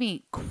still makes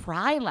me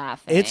cry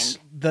laughing.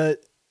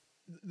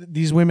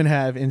 These women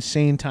have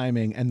insane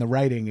timing, and the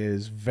writing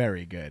is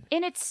very good.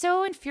 And it's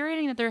so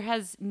infuriating that there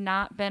has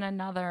not been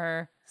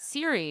another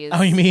series.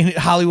 Oh, you mean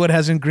Hollywood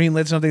hasn't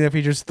greenlit something that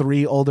features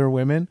 3 older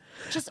women?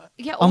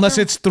 Unless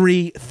it's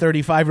 3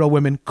 35-year-old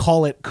women,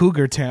 call it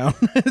Cougar Town.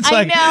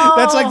 I know.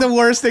 That's the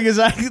worst thing is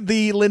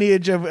the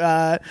lineage of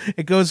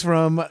it goes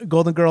from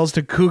Golden Girls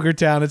to Cougar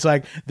Town. It's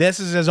this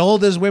is as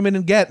old as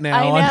women get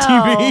now on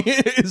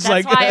TV.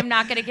 That's why I'm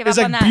not going to give up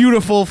on that. It's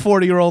beautiful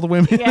 40-year-old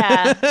women.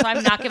 Yeah, so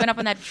I'm not giving up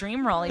on that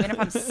dream role, even if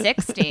I'm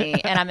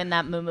 60 and I'm in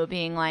that moo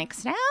being like,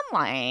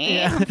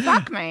 Stanley,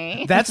 fuck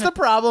me. That's the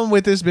problem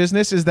with this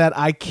business is that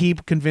I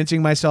keep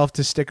convincing myself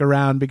to stick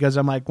around because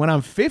I'm when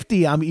I'm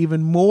 50, I'm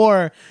even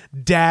more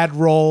dad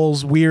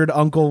roles, weird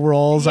uncle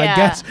roles.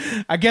 Yeah.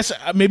 I guess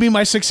maybe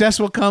my success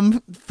will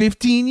come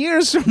 15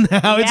 years from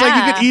now. It's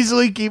you could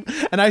easily keep,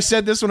 and I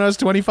said this when I was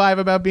 25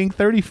 about being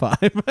 35.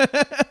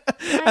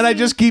 I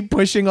just keep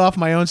pushing off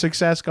my own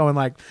success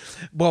going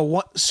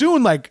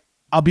soon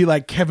I'll be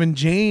like Kevin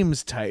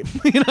James type.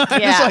 You know, I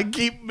just Yeah. like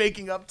keep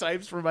making up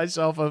types for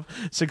myself of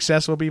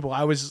successful people.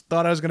 I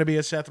thought I was going to be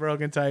a Seth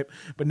Rogen type,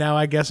 but now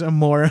I guess I'm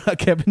more a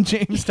Kevin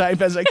James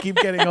type as I keep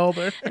getting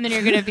older. And then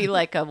you're gonna be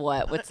like a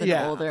what? What's an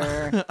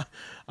older?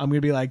 I'm going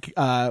to be like,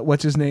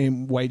 what's his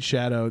name? White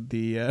Shadow,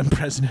 the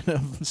president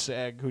of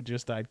SAG who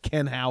just died,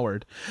 Ken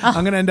Howard.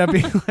 I'm going to end up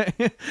being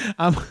like,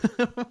 I'm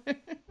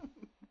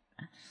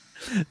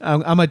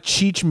a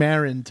Cheech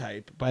Marin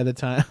type by the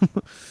time.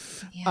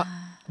 Yeah.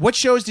 What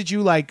shows did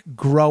you like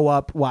grow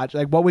up watch?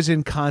 Like what was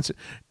in concert?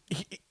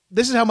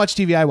 This is how much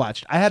TV I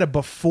watched. I had a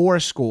before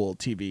school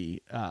TV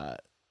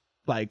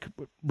like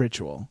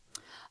ritual.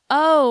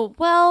 Oh,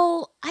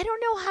 well, I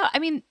don't know how. I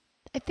mean,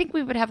 I think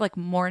we would have like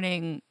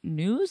morning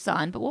news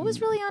on, but what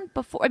was really on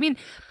before? I mean,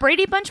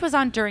 Brady Bunch was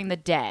on during the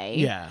day.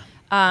 Yeah.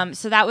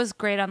 So that was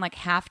great on like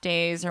half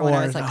days or when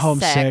I was like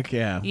homesick.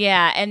 Yeah.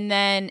 Yeah. And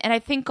I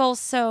think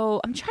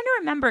also, I'm trying to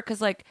remember because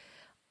like,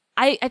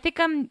 I think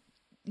I'm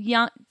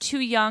too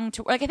young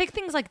to like, I think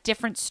things like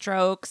Different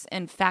Strokes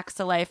and Facts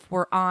of Life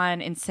were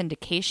on in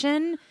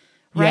syndication,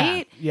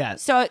 right? Yeah.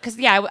 So, because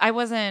I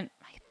wasn't,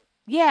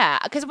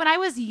 because when I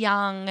was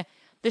young,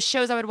 the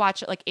shows I would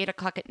watch at like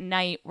 8:00 at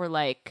night were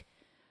like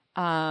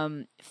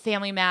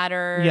Family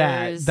Matters.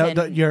 Yeah.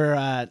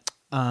 Your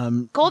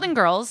Golden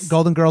Girls.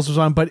 Golden Girls was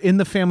on, but in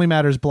the Family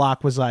Matters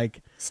block was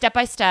like Step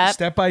by Step.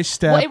 Step by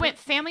Step. Well, it went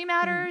Family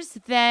Matters,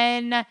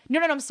 then no,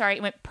 I'm sorry.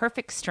 It went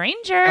Perfect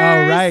Strangers.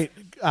 Oh, right.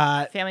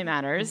 Family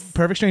Matters.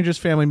 Perfect Strangers,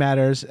 Family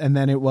Matters, and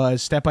then it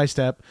was Step by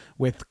Step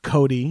with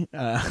Cody.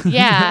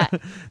 Yeah.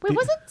 Wait,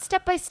 wasn't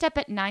Step by Step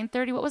at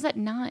 9:30? What was at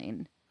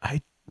 9?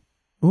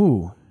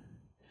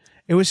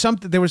 It was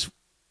something.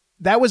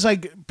 That was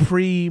like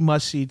pre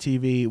must see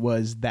TV.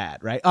 Was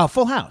that right? Oh,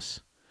 Full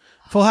House.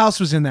 Full House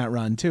was in that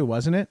run too,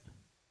 wasn't it?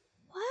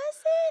 Was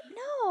it?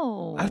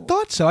 No. I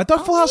thought so. I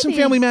thought Full House and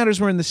maybe. Family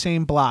Matters were in the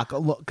same block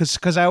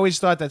because I always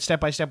thought that Step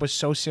by Step was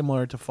so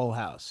similar to Full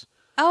House.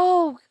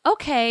 Oh,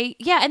 okay.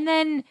 Yeah, and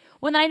then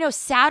when I know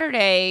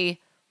Saturday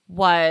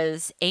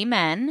was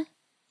Amen.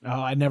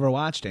 Oh, I never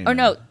watched it. Or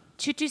no,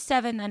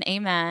 227, then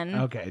Amen.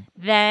 Okay.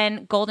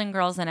 Then Golden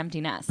Girls and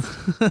Empty Nest.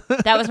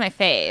 That was my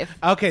fave.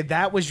 Okay,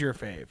 that was your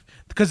fave.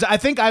 Because I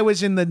think I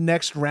was in the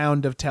next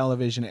round of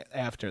television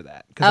after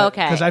that.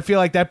 Okay. Because I feel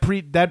like that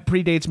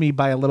predates me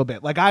by a little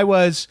bit. Like I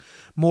was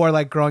more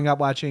like growing up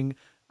watching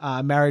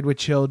Married with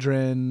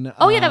Children.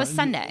 Oh, yeah, that was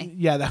Sunday.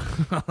 Yeah.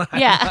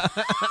 Yeah.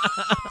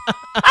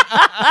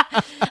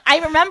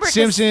 I remember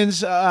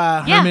Simpsons,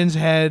 Herman's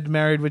Head,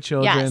 Married with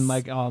Children, Yes.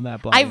 like all in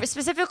that block. I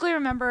specifically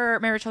remember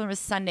Married with Children was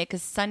Sunday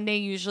because Sunday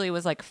usually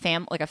was like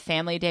a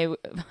family day.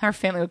 Our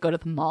family would go to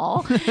the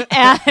mall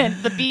and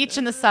the beach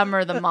in the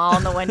summer, the mall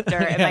in the winter,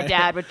 and my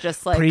dad would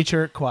just like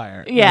Preacher,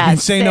 choir. Yeah,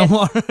 Say no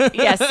more.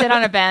 sit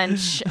on a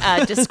bench,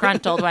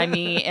 disgruntled, while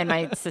me and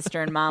my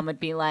sister and mom would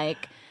be like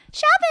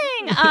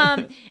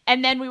shopping.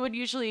 And then we would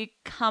usually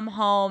come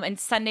home, and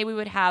Sunday we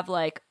would have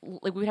like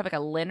we would have like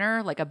a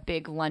dinner, like a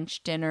big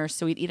lunch dinner.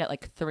 So we'd eat at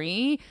like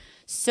 3.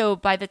 So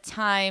by the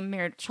time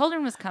Married with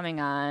Children was coming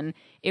on,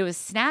 it was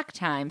snack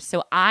time.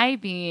 So I,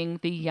 being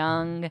the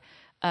young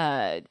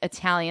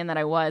Italian that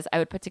I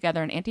would put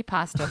together an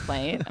antipasto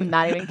plate. I'm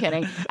not even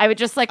kidding. I would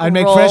just like I'd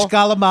make roll. fresh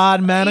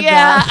calamari, manigot.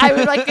 Yeah, I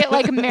would like get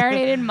like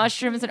marinated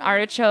mushrooms and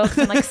artichokes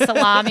and like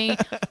salami.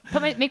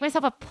 Make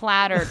myself a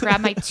platter.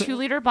 Grab my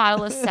 2-liter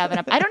bottle of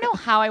 7-Up. I don't know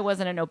how I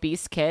wasn't an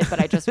obese kid,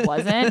 but I just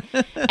wasn't.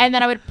 And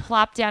then I would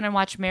plop down and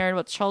watch Married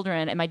with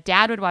Children, and my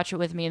dad would watch it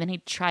with me, and then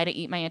he'd try to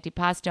eat my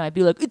antipasto. I'd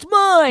be like, "It's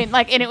mine!"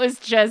 Like, and it was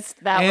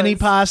just that.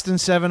 Antipasto and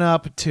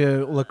 7-Up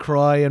to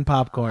LaCroix and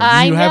popcorn.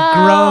 I You have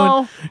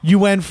know. grown. You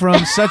went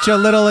from such a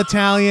little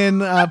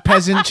Italian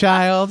peasant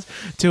child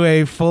to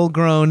a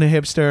full-grown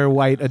hipster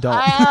white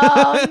adult.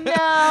 Oh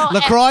no,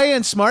 LaCroix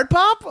and Smart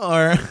Pop,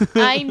 or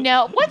I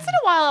know. Once in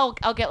a while,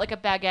 I'll get like a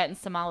baguette and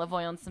some olive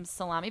oil and some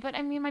salami, but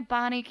I mean, my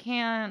body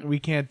can't. we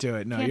can't do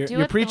it. No, Can't do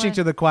you're it the preaching way-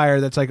 to the choir.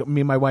 That's like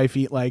me and my wife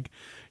eat like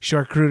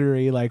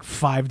charcuterie like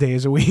 5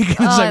 days a week. It's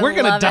Oh, like I we're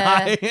gonna love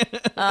die.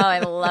 I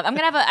love. I'm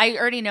gonna have I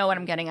already know what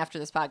I'm getting after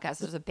this podcast.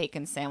 There's a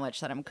bacon sandwich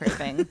that I'm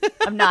craving.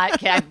 I'm not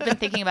kidding. I've been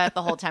thinking about it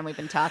the whole time we've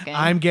been talking.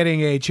 I'm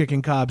getting a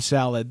chicken Cobb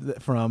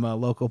salad from a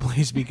local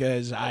place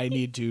because I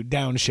need to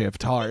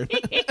downshift hard.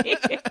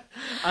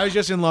 I was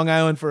just in Long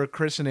Island for a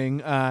christening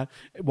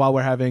while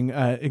we're having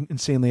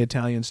insanely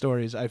Italian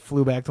stories. I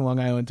flew back to Long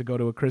Island to go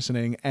to a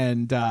christening,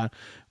 and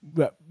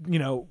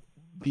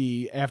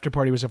the after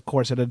party was, of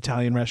course, at an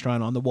Italian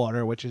restaurant on the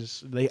water, which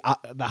is the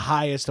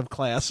highest of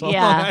class on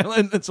Yeah. Long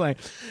Island. It's like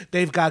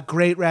they've got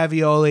great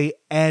ravioli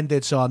and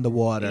it's on the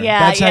water. Yeah,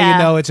 That's how yeah.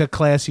 you know it's a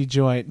classy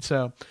joint.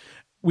 So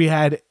we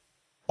had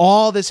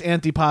all this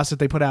antipasto that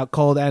they put out,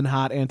 cold and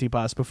hot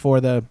antipasto,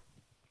 before the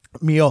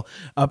meal,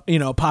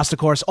 pasta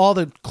course, all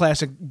the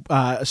classic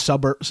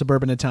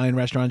suburban Italian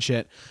restaurant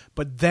shit.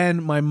 But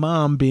then my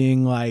mom,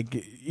 being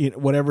like,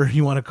 whatever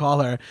you want to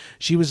call her,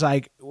 she was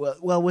like,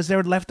 well, was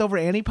there leftover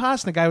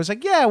antipasta? And the guy was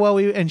like, yeah,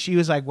 and she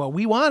was like, well,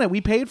 we want it,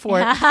 we paid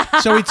for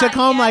it. So we took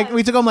home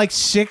like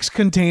 6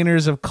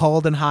 containers of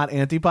cold and hot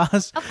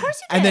antipasta. Of course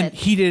you did. And then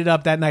heated it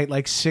up that night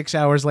like 6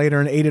 hours later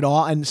and ate it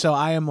all. And so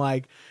I am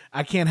like,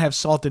 I can't have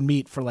salted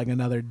meat for like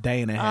another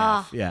day and a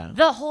half. Yeah.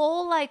 The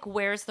whole like,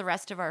 where's the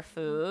rest of our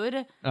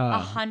food?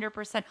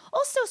 100%.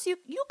 Also, so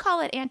you call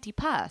it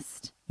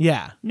antipast.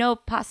 Yeah. No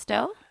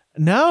pasto?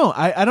 No,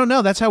 I don't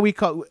know. That's how we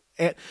call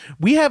it.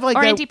 We have like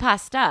or that,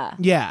 antipasta.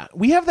 Yeah.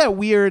 We have that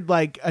weird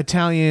like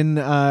Italian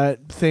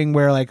thing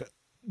where like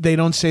they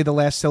don't say the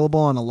last syllable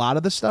on a lot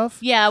of the stuff.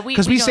 Yeah,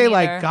 because we say either.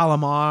 like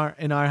calamar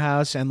in our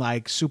house and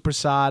like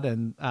supersad,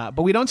 and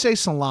but we don't say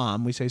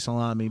salam. We say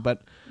salami.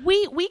 But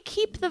we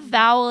keep the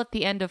vowel at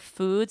the end of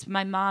foods.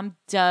 My mom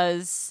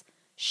does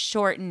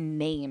shorten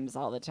names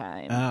all the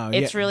time. Oh,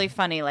 it's yeah. really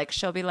funny. Like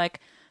she'll be like,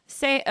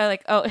 she'll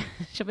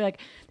be like,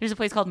 there's a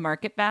place called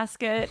Market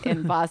Basket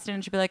in Boston,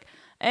 and she'll be like,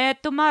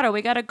 tomorrow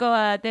we gotta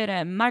go there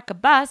and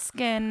Market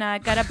Basket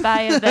and gotta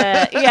buy and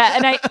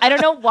I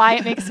don't know why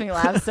it makes me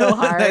laugh so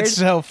hard. That's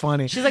so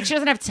funny. She's like, she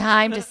doesn't have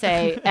time to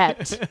say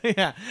et.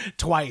 Yeah,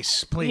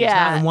 twice, please,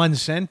 Yeah. not in one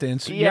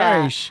sentence.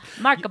 Yeah, Yeesh.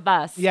 Market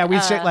Basket. Yeah, we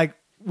say like.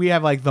 We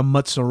have like the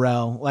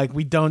mozzarella. Like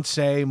we don't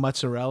say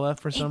mozzarella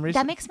for some reason.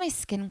 That makes my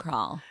skin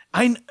crawl.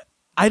 I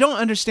don't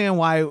understand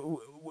why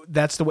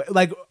that's the way.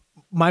 Like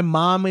my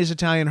mom is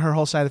Italian, her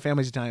whole side of the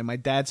family is Italian. My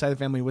dad's side of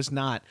the family was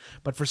not,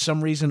 but for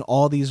some reason,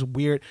 all these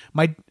weird.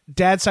 My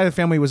dad's side of the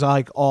family was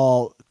like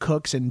all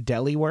cooks and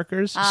deli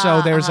workers.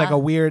 So there's like a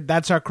weird.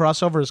 That's our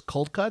crossover is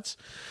cold cuts.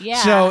 Yeah.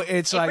 So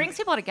it like brings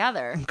people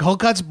together. Cold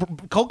cuts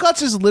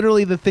is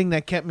literally the thing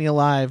that kept me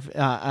alive.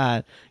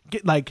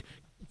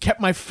 Kept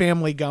my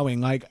family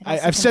going. Like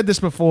I've said this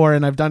before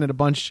and I've done it a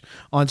bunch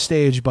on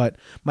stage, but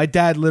my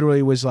dad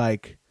literally was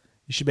like,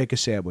 you should make a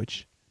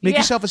sandwich. Make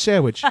yourself a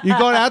sandwich. You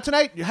going out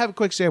tonight? You have a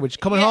quick sandwich.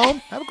 Coming home?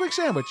 Have a quick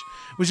sandwich.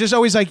 It was just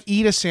always like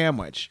eat a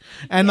sandwich.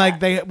 And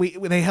like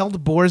they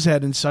held Boar's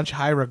Head in such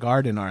high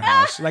regard in our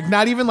house. Like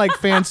not even like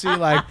fancy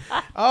like,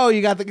 oh,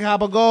 you got the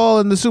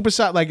gabagool and the super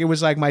salt. Like it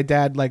was like my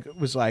dad like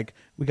was like,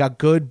 we got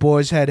good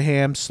Boar's Head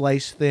ham,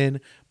 sliced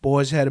thin,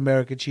 Boar's Head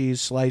American cheese,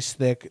 sliced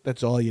thick.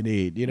 That's all you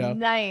need, you know?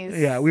 Nice.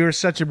 Yeah, we were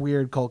such a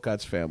weird cold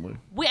cuts family.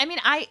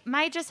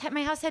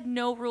 My house had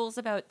no rules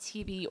about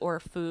TV or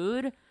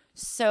food.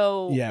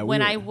 So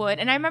I would,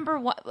 and I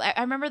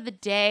remember the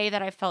day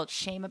that I felt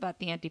shame about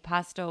the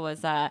antipasto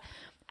was, I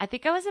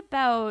think I was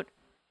about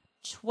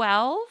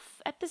 12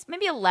 at this,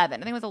 maybe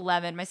 11. I think it was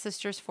 11. My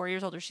sister's 4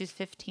 years older. She's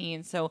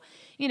 15. So,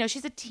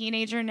 she's a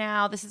teenager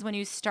now. This is when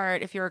you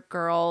start, if you're a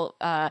girl,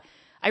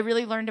 I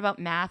really learned about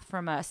math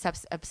from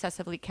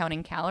obsessively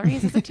counting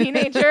calories as a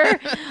teenager.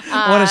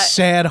 What a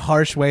sad,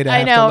 harsh way to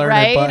have to learn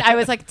right? it. But I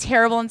was like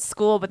terrible in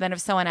school, but then if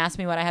someone asked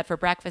me what I had for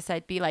breakfast,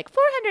 I'd be like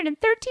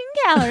 413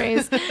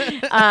 calories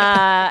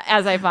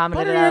as I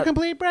vomited it you're out. a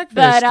complete breakfast.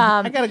 But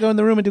I got to go in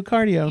the room and do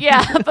cardio.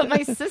 Yeah, but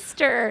my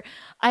sister,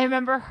 I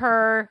remember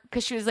her,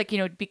 because she was like,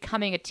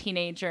 becoming a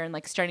teenager and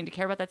like starting to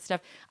care about that stuff.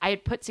 I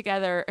had put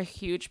together a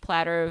huge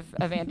platter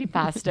of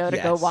antipasto to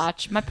go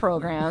watch my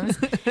programs.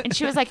 And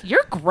she was like,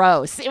 you're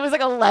gross. It was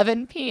like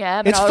 11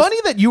 p.m. It's funny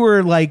that you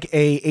were like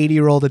a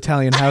 80-year-old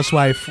Italian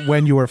housewife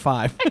when you were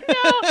 5. I know.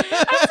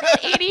 I was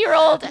like an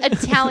 80-year-old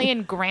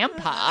Italian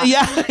grandpa.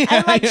 Yeah.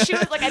 And like she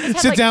was like, I just had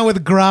sit down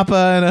with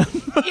grappa and a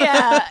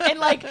yeah. And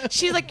like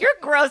she's like, you're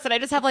gross. And I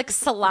just have like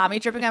salami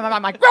dripping on my mouth.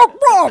 I'm like,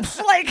 gross.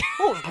 Like,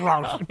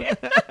 gross. And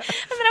then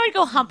I would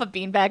go hump a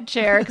beanbag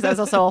chair because I was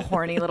also a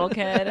horny little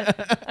kid.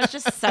 I was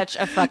just such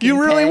a fucking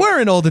You really pig. were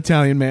an old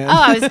Italian man. Oh,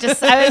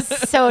 I was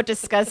so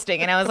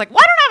disgusting. And I was like,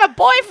 why don't I have a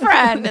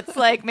boyfriend? It's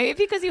like, maybe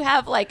because you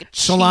have like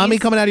salami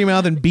cheese. coming out of your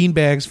mouth and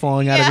beanbags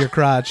falling out of your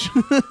crotch.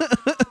 Who doesn't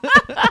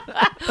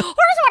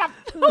want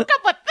to hook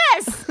up with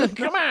this?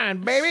 Come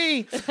on,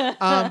 baby.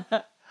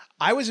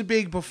 I was a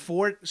big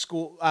before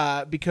school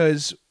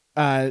because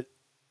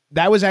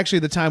that was actually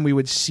the time we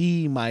would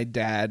see my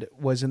dad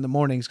was in the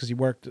mornings because he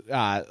worked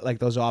like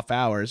those off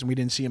hours, and we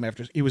didn't see him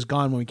after he was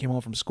gone when we came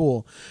home from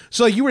school.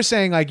 So like you were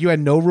saying, like you had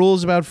no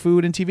rules about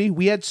food and TV.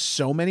 We had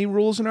so many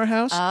rules in our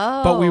house,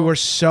 but we were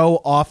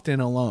so often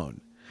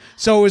alone.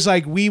 So it was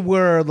like we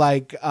were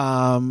like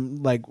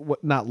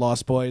what? Not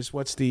Lost Boys.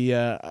 What's the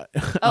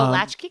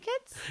Latchkey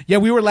Kids? Yeah,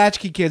 we were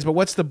latchkey kids, but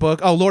what's the book?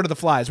 Oh, Lord of the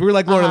Flies. We were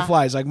like Lord of the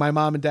Flies. Like my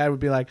mom and dad would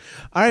be like,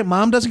 all right,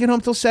 mom doesn't get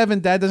home till 7.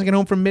 Dad doesn't get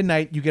home from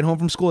midnight. You get home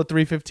from school at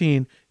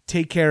 3:15.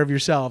 Take care of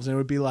yourselves. And it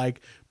would be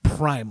like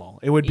primal.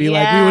 It would be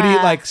like we would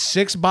eat like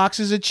 6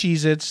 boxes of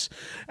Cheez-Its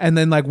and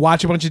then like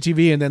watch a bunch of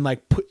TV and then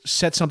like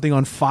set something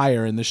on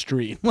fire in the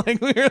street.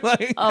 Like we were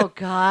like, oh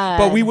God.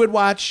 But we would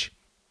watch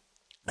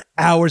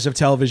hours of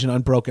television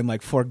unbroken,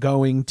 like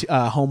foregoing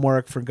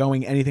homework,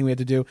 foregoing anything we had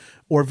to do,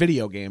 or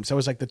video games. That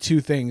was like the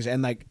two things,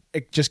 and like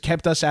it just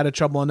kept us out of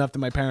trouble enough that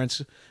my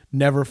parents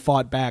never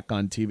fought back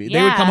on TV.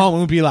 They would come home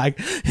and would be like,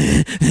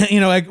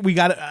 like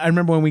I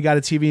remember when we got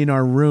a TV in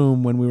our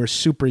room when we were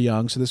super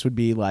young. So this would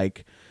be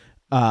like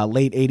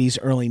late 80s,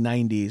 early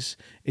 90s.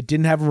 It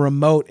didn't have a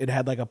remote. It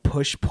had like a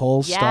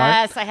push-pull start.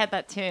 Yes, I had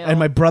that too. And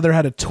my brother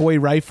had a toy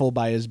rifle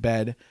by his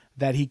bed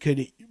that he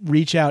could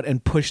reach out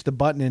and push the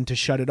button in to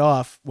shut it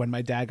off when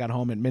my dad got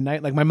home at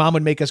midnight. Like my mom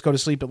would make us go to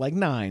sleep at like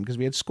 9 because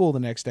we had school the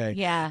next day.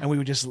 Yeah. And we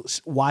would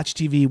just watch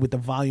TV with the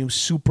volume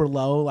super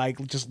low, like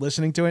just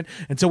listening to it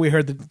until we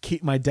heard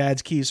my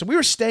dad's keys. So we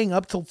were staying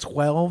up till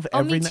 12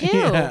 every night. Me too.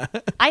 Yeah.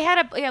 I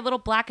had a little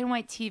black and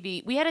white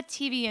TV. We had a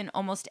TV in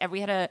almost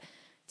every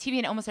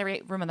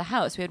room of the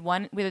house. We had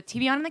a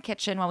TV on in the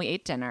kitchen while we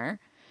ate dinner,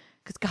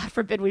 because God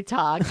forbid we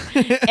talked.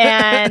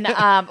 And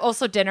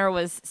also dinner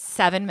was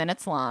 7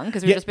 minutes long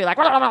because we'd just be like,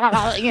 And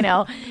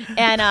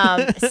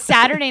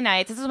Saturday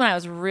nights, this is when I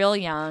was real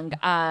young,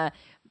 at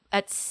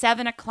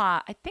 7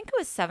 o'clock, I think it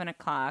was 7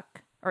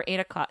 o'clock or 8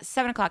 o'clock,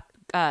 7 o'clock,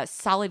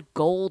 Solid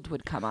Gold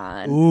would come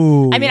on.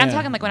 Ooh, I'm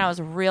talking like when I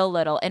was real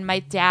little. And my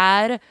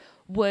dad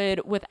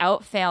would,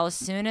 without fail, as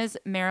soon as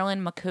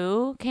Marilyn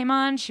McCoo came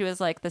on, she was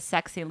like the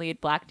sexy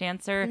lead black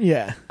dancer.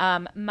 Yeah.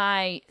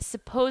 My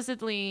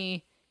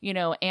supposedly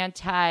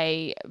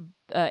anti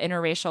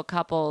interracial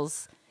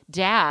couple's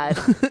dad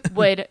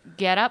would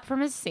get up from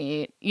his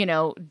seat,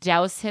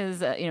 douse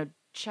his,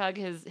 chug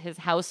his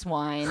house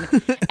wine,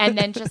 and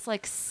then just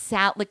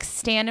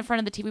stand in front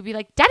of the TV and be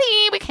like,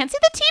 "Daddy, we can't see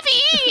the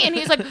TV," and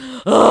he's like,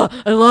 "Oh,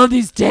 I love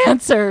these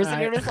dancers," and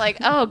you're just like,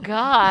 "Oh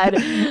God."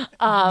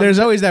 There's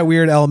always that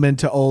weird element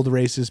to old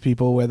racist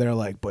people where they're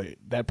like, "But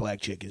that black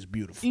chick is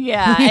beautiful."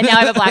 Yeah, and now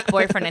I have a black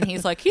boyfriend, and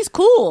he's like, "He's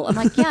cool." I'm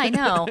like, "Yeah, I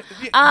know."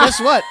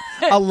 Guess what?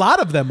 A lot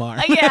of them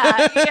are.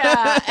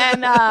 Yeah,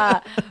 and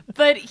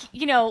but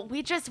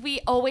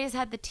we always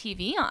had the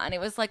TV on. It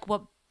was like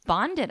what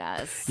bonded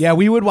us. Yeah,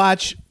 we would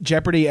watch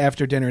Jeopardy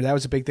after dinner. That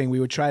was a big thing. We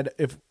would try to,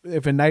 if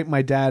a night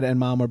my dad and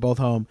mom were both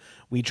home,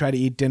 we try to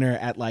eat dinner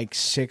at like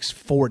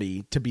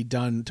 6:40 to be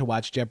done to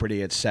watch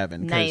Jeopardy at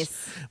 7.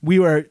 Nice. We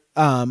were,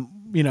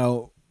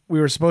 we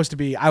were supposed to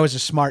be. I was a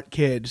smart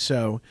kid,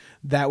 so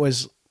that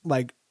was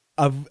like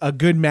a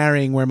good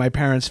marrying where my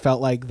parents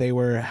felt like they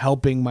were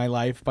helping my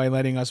life by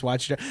letting us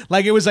watch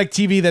like it was like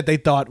TV that they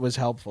thought was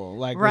helpful.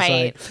 Like,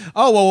 right. was like,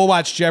 oh well, we'll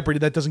watch Jeopardy.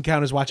 That doesn't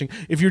count as watching.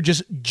 If you're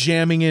just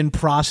jamming in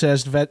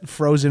processed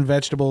frozen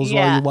vegetables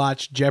while you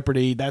watch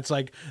Jeopardy, that's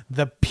like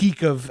the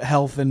peak of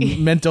health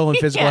and mental and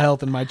physical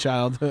health in my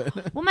childhood.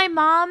 Well, my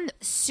mom,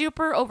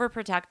 super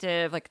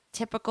overprotective, like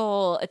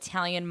typical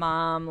Italian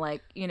mom,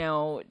 like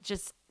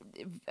just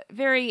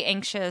very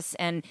anxious,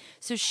 and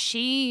so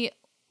she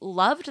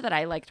loved that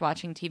I liked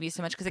watching TV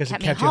so much because it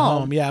kept me you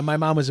home. home. Yeah, my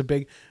mom was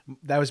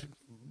that was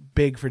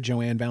big for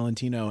Joanne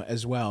Valentino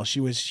as well. She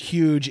was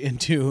huge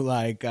into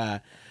like,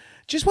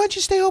 just why don't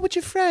you stay home with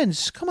your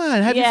friends? Come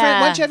on, have your friends.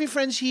 Why don't you have your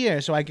friends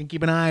here so I can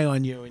keep an eye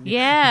on you? And you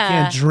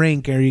can't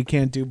drink or you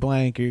can't do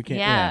blank or you can't.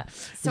 Yeah.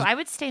 So I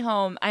would stay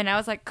home and I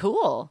was like,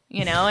 cool,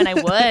 and I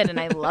would, and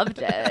I loved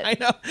it. I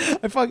know.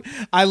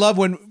 I love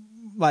when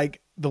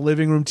like the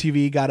living room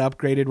TV got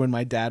upgraded when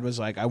my dad was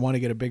like, I want to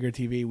get a bigger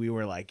TV. We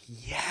were like,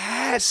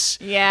 yes.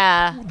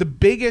 Yeah. The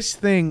biggest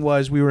thing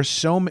was we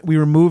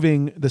were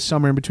moving the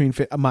summer in between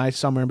my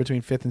summer in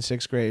between 5th and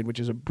 6th grade, which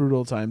is a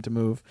brutal time to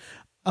move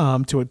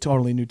to a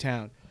totally new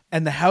town.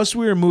 And the house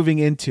we were moving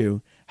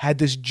into had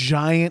this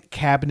giant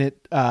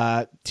cabinet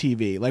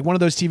TV, like one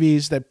of those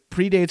TVs that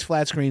predates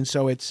flat screen.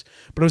 But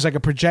it was like a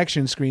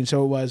projection screen.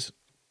 So it was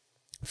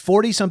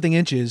 40 something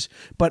inches,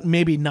 but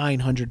maybe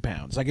 900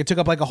 pounds. Like it took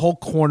up like a whole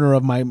corner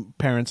of my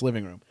parents'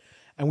 living room.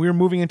 And we were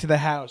moving into the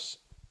house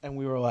and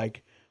we were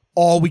like,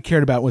 all we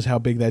cared about was how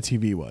big that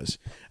TV was.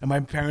 And my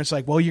parents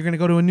like, well, you're going to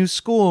go to a new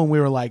school. And we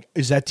were like,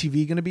 is that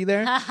TV going to be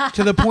there?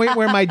 To the point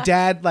where my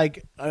dad,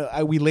 like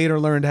we later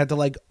learned, had to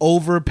like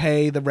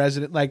overpay the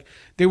resident. Like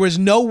there was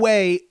no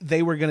way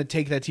they were going to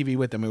take that TV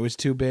with them. It was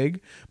too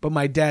big. But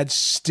my dad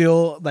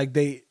still like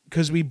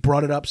because we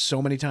brought it up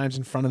so many times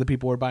in front of the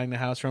people we're buying the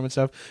house from and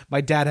stuff,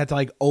 my dad had to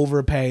like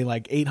overpay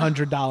like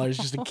 $800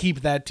 just to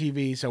keep that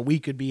TV so we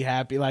could be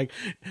happy. Like,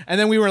 and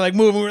then we were like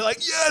moving, we were like,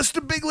 yes,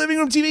 the big living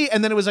room TV.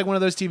 And then it was like one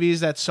of those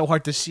TVs that's so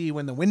hard to see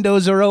when the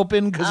windows are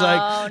open because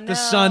the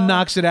sun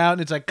knocks it out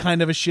and it's like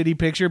kind of a shitty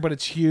picture, but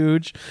it's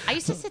huge. I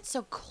used to sit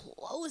so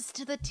close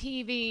to the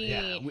TV.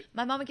 Yeah,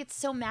 my mom would get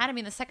so mad at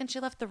me. The second she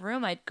left the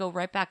room, I'd go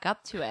right back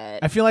up to it.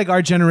 I feel like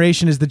our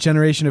generation is the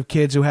generation of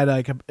kids who had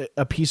like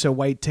a piece of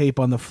white tape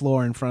on the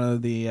floor in front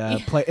of the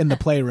in the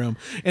playroom.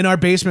 In our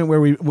basement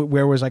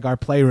where was like our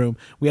playroom,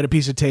 we had a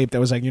piece of tape that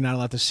was like, you're not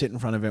allowed to sit in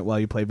front of it while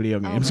you play video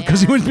games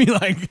because it would be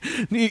like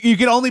you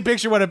could only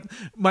picture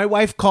my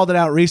wife called it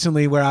out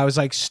recently where I was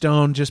like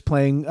stoned just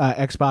playing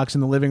Xbox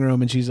in the living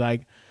room and she's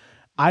like,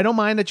 I don't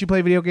mind that you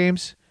play video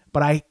games,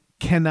 but I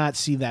cannot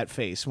see that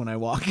face when I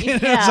walk in.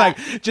 Yeah. It's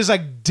like just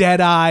like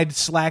dead-eyed,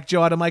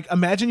 slack-jawed. I'm like,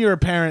 imagine you're a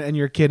parent and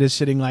your kid is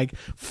sitting like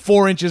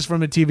 4 inches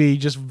from the TV,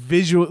 just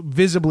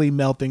visibly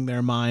melting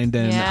their mind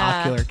and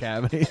ocular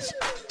cavities.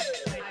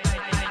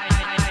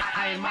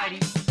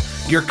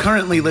 You're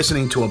currently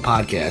listening to a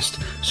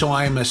podcast, so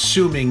I'm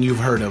assuming you've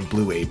heard of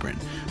Blue Apron.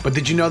 But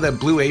did you know that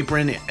Blue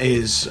Apron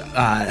has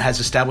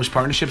established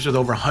partnerships with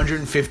over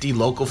 150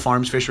 local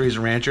farms, fisheries,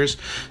 and ranchers?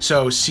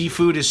 So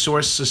seafood is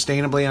sourced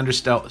sustainably under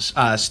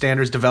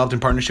standards developed in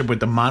partnership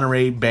with the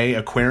Monterey Bay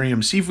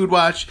Aquarium Seafood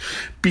Watch.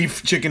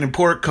 Beef, chicken, and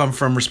pork come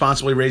from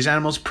responsibly raised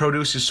animals.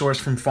 Produce is sourced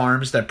from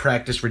farms that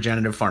practice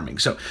regenerative farming.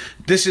 So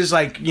this is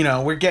like,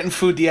 we're getting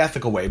food the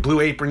ethical way. Blue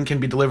Apron can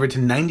be delivered to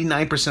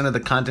 99% of the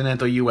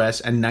continental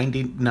U.S. and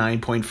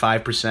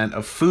 99.5%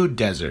 of food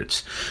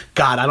deserts.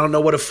 God, I don't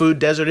know what a food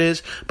desert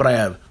is, but I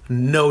have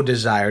no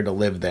desire to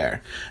live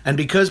there. And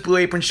because Blue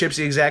Apron ships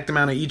the exact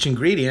amount of each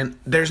ingredient,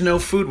 there's no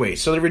food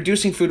waste. So they're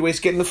reducing food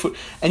waste, getting the food.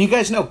 And you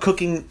guys know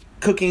cooking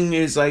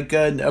is like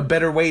a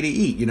better way to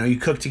eat. You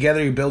cook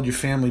together, you build your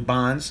family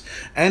bonds,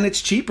 and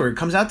it's cheaper. It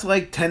comes out to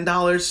like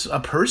 $10 a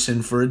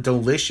person for a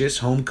delicious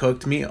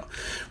home-cooked meal.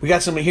 We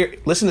got some here.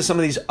 Listen to some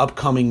of these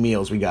upcoming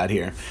meals we got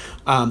here.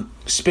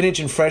 Spinach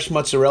and fresh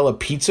mozzarella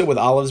pizza with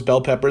olives, bell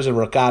peppers, and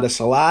ricotta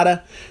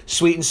salata.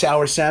 Sweet and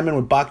sour salmon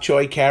with bok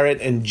choy, carrot,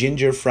 and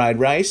ginger fried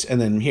rice.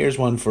 And then here's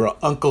one for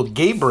Uncle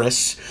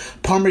Gabrus.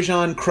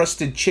 Parmesan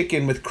crusted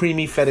chicken with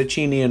creamy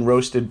fettuccine and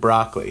roasted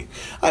broccoli.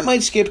 I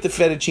might skip the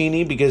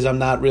fettuccine because I'm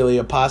not really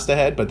a pasta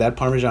head, but that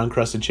Parmesan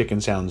crusted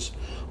chicken sounds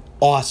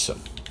awesome.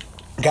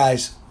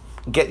 Guys,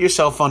 get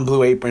yourself on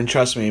Blue Apron.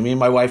 Trust me. Me and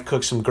my wife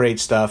cook some great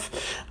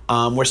stuff.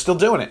 We're still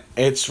doing it.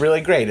 It's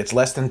really great. It's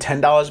less than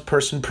 $10 a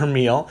person per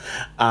meal.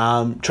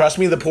 Trust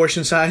me, the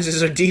portion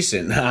sizes are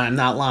decent. I'm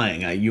not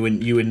lying. You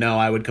would know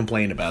I would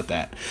complain about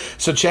that.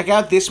 So check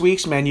out this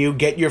week's menu.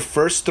 Get your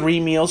first 3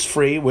 meals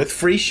free with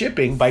free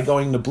shipping by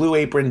going to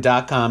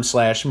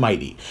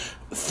blueapron.com/mighty.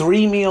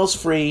 3 meals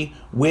free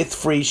with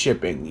free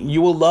shipping. You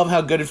will love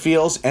how good it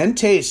feels and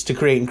tastes to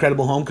create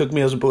incredible home-cooked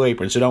meals with Blue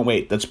Apron. So don't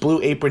wait. That's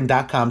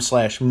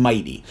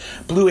blueapron.com/mighty.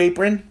 Blue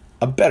Apron,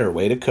 a better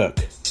way to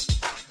cook.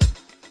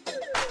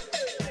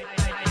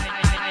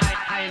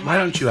 Why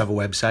don't you have a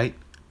website?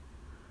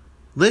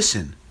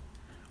 Listen,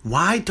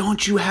 why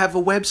don't you have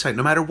a website?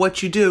 No matter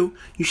what you do,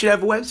 you should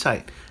have a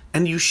website.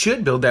 And you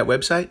should build that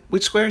website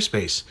with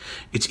Squarespace.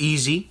 It's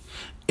easy.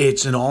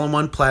 It's an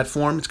all-in-one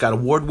platform. It's got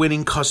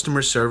award-winning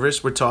customer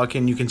service. We're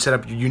talking you can set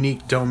up your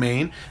unique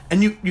domain,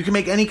 and you can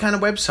make any kind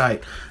of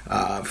website.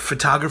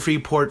 Photography,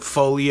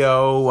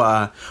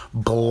 portfolio,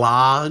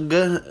 blog.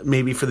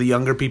 Maybe for the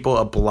younger people,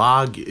 a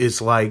blog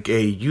is like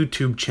a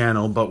YouTube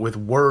channel, but with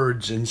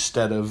words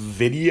instead of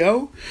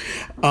video.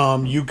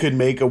 You could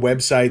make a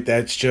website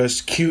that's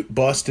just cute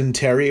Boston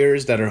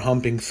Terriers that are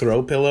humping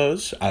throw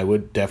pillows. I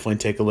would definitely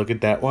take a look at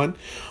that one.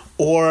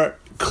 Or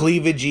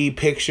cleavagey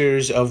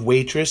pictures of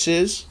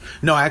waitresses.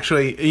 No,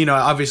 actually,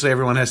 obviously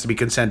everyone has to be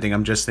consenting.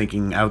 I'm just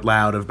thinking out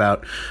loud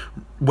about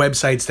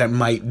websites that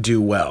might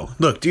do well.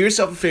 Look, do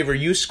yourself a favor.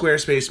 Use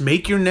Squarespace.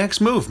 Make your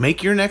next move.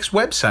 Make your next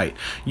website.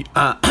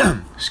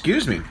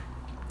 Excuse me.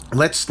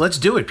 Let's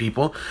do it,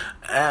 people.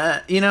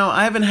 I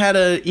haven't had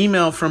an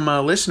email from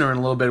a listener in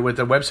a little bit with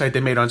the website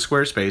they made on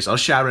Squarespace. I'll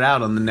shout it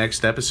out on the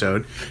next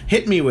episode.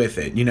 Hit me with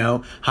it,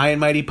 High and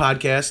Mighty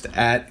Podcast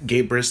at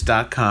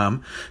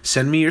gabrus.com.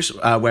 Send me your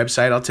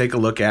website. I'll take a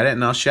look at it,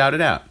 and I'll shout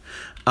it out.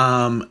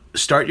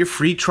 Start your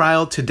free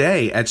trial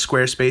today at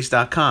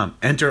squarespace.com.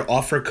 Enter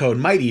offer code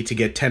MIGHTY to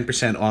get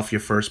 10% off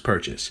your first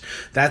purchase.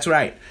 That's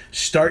right.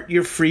 Start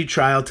your free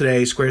trial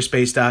today,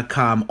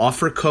 squarespace.com.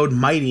 Offer code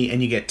MIGHTY,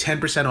 and you get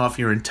 10% off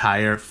your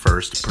entire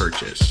first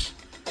purchase.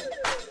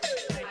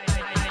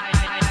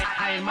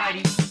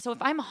 So if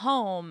I'm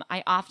home,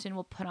 I often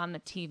will put on the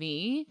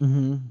TV.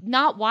 Mm-hmm.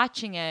 Not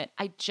watching it,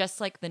 I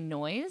just like the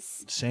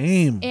noise.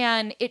 Same.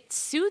 And it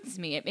soothes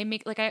me. It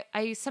make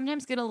I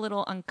sometimes get a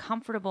little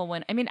uncomfortable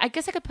when I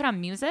guess I could put on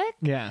music.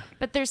 Yeah.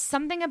 But there's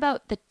something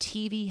about the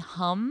TV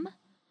hum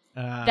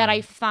that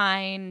I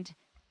find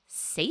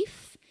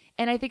safe.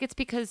 And I think it's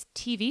because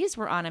TVs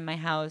were on in my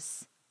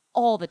house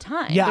all the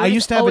time. Yeah, They were I just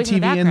used to have a always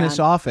in the TV in this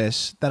background.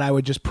 office that I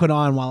would just put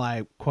on while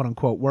I quote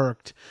unquote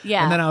worked.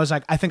 Yeah. And then I was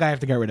like, I think I have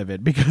to get rid of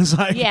it because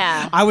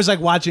Yeah. I was like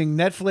watching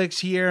Netflix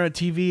here, a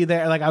TV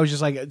there. Like I was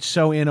just like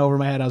so in over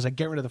my head. I was like,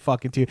 get rid of the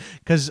fucking TV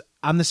because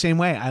I'm the same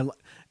way.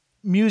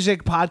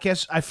 Music,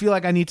 podcasts, I feel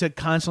like I need to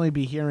constantly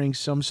be hearing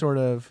some sort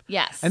of...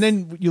 Yes. And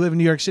then you live in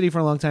New York City for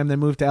a long time, then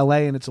move to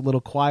LA and it's a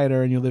little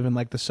quieter and you live in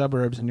like the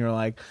suburbs and you're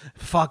like,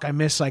 fuck, I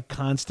miss like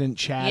constant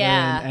chatter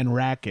and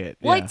racket.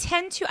 Well, Yeah.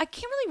 I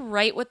can't really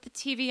write with the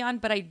TV on,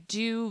 but I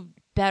do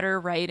better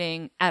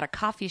writing at a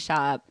coffee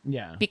shop.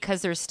 Yeah.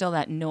 Because there's still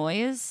that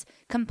noise.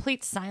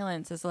 Complete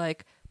silence is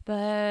like,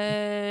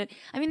 but...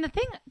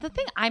 the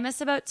thing I miss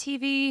about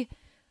TV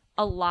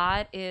a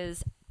lot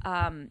is...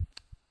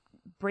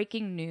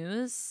 breaking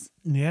news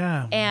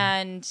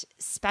and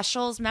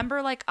specials.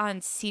 Remember like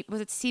on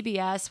was it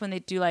CBS when they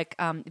do like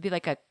it'd be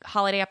like a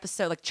holiday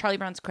episode like Charlie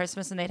Brown's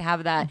Christmas and they'd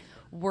have that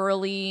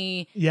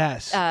whirly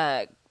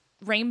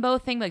rainbow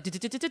thing, like, and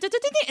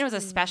it was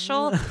a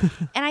special.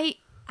 And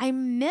I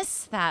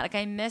miss that. Like,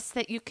 I miss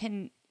that you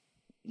can,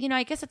 you know,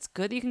 I guess it's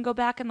good that you can go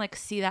back and like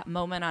see that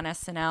moment on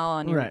SNL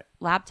on your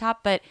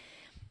laptop, but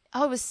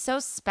it was so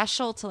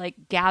special to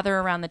like gather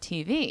around the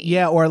TV.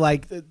 Yeah, or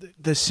like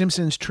the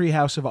Simpsons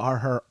Treehouse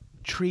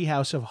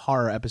of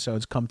Horror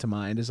episodes come to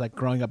mind. Is like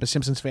growing up a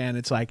Simpsons fan,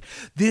 it's like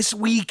this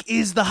week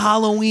is the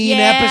Halloween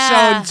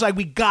episode. It's like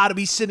we gotta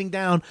be sitting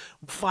down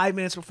 5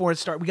 minutes before it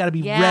starts. We gotta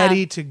be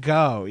ready to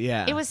go.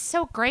 Yeah, it was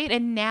so great.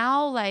 And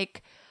now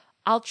like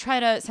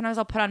sometimes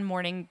I'll put on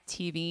morning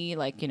TV,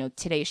 like, you know,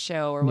 Today's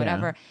Show or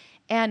whatever,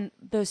 and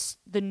there's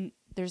the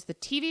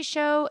TV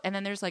show, and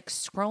then there's like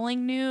scrolling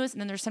news, and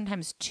then there's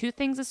sometimes two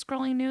things of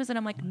scrolling news, and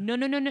I'm like, no,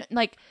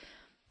 like,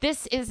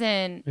 this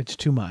isn't. It's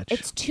too much.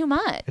 It's too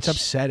much. It's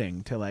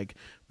upsetting to like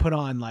put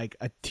on like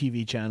a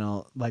TV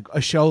channel, like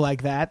a show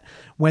like that,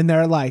 when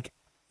they're like,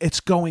 it's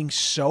going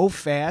so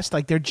fast.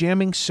 Like they're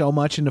jamming so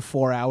much into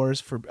 4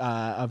 hours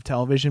of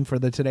television for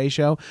the Today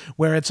Show,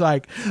 where it's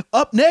like,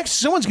 up next,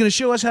 someone's going to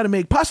show us how to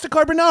make pasta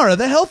carbonara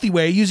the healthy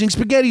way using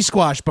spaghetti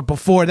squash. But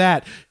before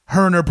that,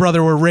 her and her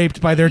brother were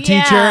raped by their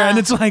teacher. And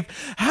it's like,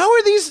 how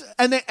are these?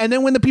 And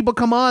then when the people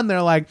come on,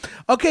 they're like,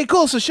 okay,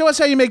 cool. So show us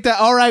how you make that.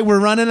 All right, we're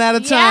running out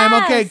of time.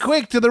 Yes. Okay,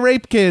 quick to the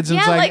rape kids. And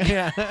it's like,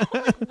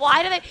 like,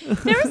 why do they?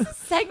 There was a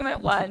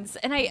segment once,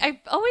 and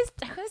I always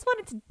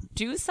wanted to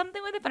do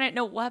something with it, but I didn't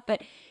know what.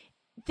 But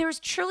there was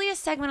truly a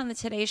segment on the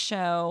Today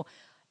Show.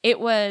 It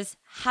was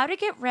how to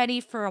get ready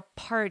for a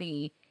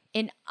party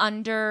in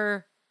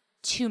under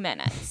 2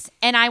 minutes.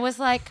 And I was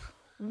like,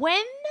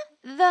 when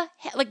the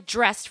hell, like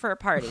dressed for a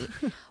party,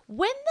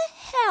 when the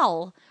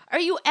hell are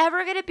you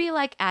ever going to be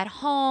like at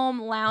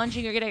home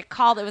lounging? You're going to get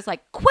called. It was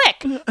like,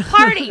 quick,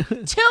 party,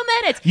 2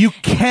 minutes. You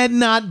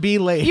cannot be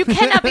late. You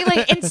cannot be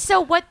late. And so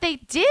what they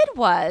did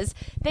was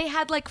they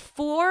had like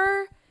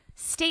 4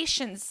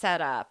 stations set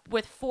up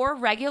with 4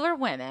 regular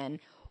women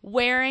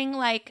wearing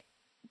like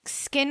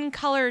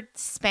skin-colored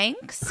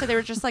Spanx, so they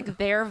were just like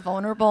they're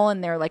vulnerable in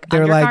their like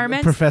undergarments.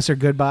 Like Professor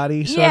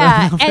Goodbody sort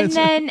of. And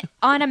then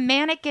on a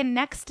mannequin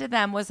next to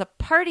them was a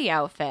party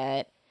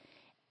outfit,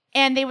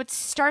 and they would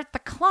start the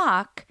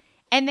clock,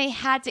 and they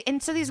had to,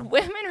 and so these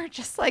women are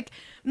just like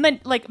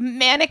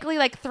manically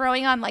like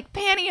throwing on like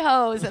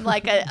pantyhose and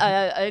like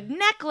a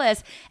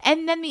necklace,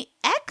 and then the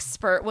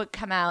expert would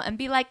come out and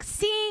be like,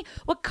 see,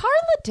 what Carla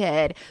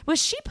did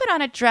was she put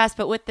on a dress,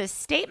 but with this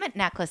statement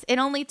necklace, it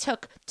only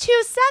took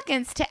 2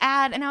 seconds to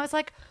add. And I was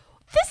like,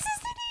 this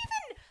isn't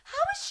even, how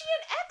is she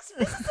an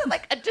expert? This is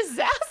like a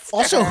disaster.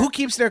 Also, who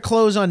keeps their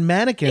clothes on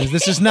mannequins?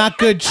 This is not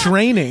good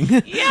training.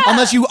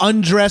 Unless you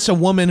undress a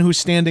woman who's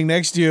standing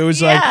next to you,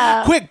 who's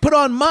like, quick, put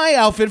on my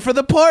outfit for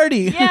the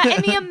party.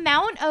 And the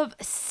amount of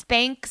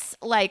Spanx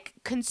like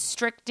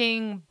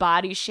constricting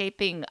body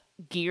shaping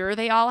gear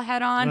they all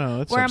had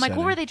on, where I'm like,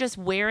 what were they just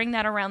wearing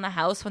that around the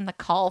house when the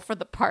call for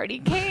the party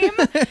came?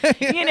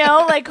 You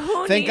know, like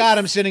who Thank God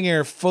I'm sitting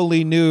here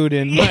fully nude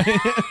and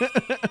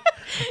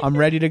I'm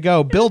ready to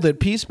go. Build it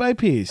piece by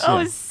piece. Oh,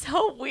 it's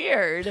so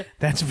weird.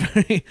 That's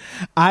very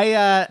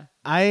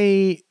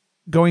I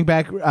going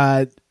back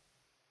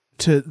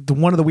to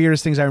one of the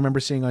weirdest things I remember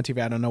seeing on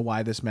TV. I don't know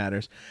why this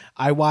matters.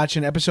 I watched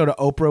an episode of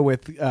Oprah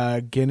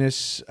with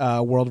Guinness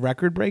World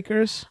Record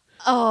breakers.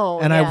 Oh,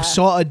 and I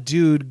saw a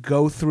dude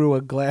go through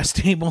a glass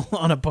table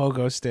on a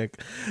pogo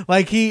stick.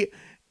 Like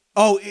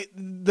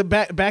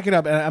back it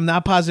up. And I'm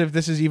not positive if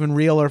this is even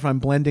real or if I'm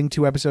blending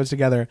 2 episodes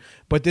together.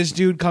 But this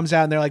dude comes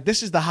out and they're like,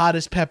 "This is the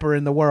hottest pepper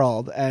in the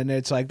world," and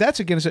it's like, "That's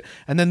a Guinness."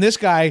 And then this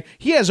guy,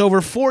 he has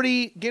over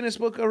 40 Guinness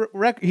Book of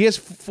Records. He has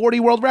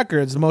 40 world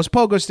records, the most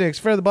pogo sticks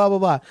for the blah blah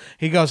blah.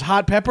 He goes,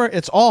 "Hot pepper,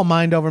 it's all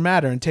mind over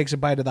matter," and takes a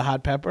bite of the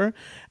hot pepper.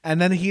 And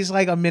then he's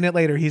like, a minute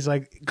later, he's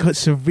like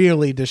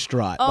severely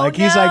distraught.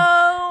 He's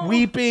like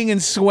weeping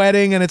and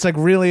sweating, and it's like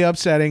really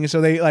upsetting.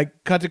 So they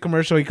like cut to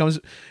commercial. He comes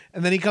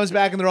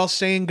back and they're all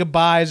saying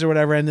goodbyes or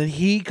whatever, and then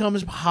he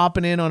comes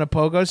hopping in on a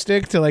pogo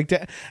stick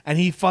and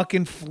he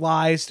fucking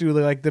flies through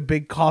like the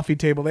big coffee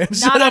table they have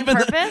set up. Not on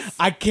purpose?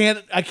 I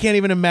can't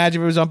even imagine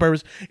if it was on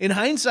purpose. In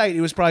hindsight, it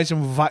was probably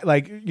some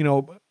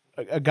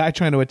a guy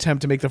trying to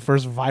attempt to make the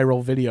first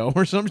viral video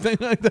or something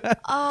like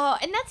that. Oh,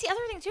 and that's the other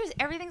thing too, is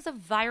everything's a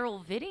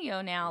viral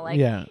video now. Like,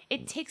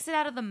 it takes it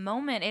out of the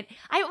moment.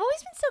 I've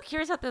always been so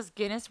curious about those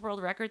Guinness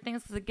World Record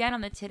things, because again,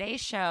 on the Today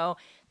Show,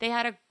 they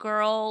had a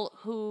girl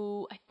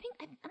who I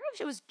don't know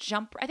if it was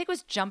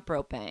jump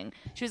roping.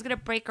 She was going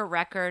to break a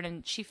record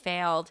and she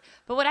failed.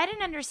 But what I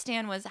didn't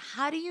understand was,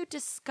 how do you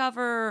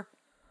discover,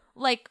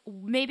 like,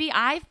 maybe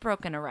I've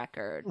broken a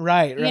record.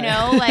 Right. You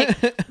know,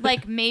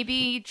 like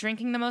maybe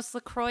drinking the most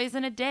LaCroix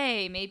in a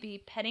day,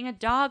 maybe petting a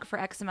dog for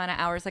X amount of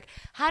hours. Like,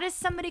 how does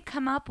somebody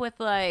come up with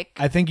like...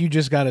 I think you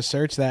just got to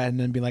search that and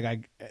then be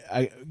like,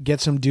 I get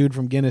some dude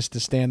from Guinness to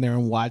stand there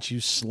and watch you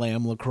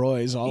slam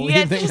LaCroix all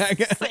evening.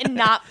 And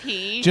not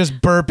pee. Just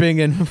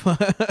burping and...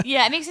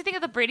 Yeah, it makes me think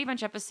of the Brady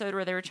Bunch episode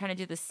where they were trying to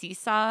do the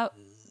seesaw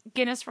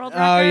Guinness World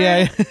Record. Oh,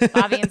 yeah.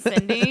 Bobby and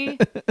Cindy.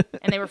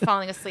 And they were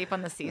falling asleep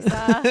on the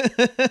seesaw.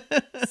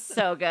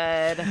 So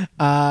good.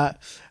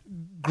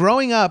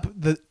 Growing up,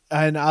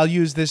 and I'll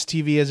use this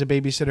TV as a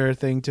babysitter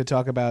thing to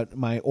talk about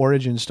my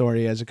origin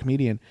story as a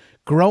comedian.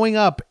 Growing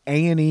up,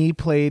 A&E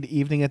played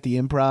Evening at the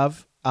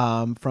Improv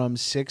from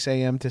 6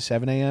 a.m. to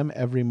 7 a.m.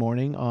 every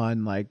morning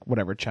on like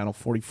whatever, channel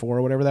 44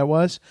 or whatever that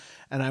was.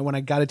 And when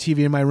I got a TV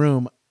in my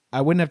room, I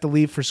wouldn't have to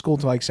leave for school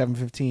till like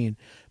 7:15,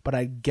 but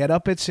I'd get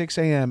up at 6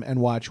 a.m. and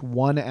watch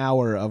 1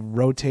 hour of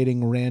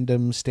rotating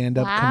random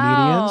stand-up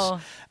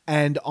comedians,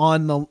 and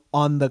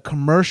on the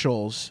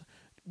commercials,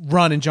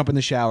 run and jump in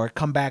the shower,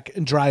 come back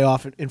and dry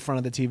off in front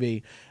of the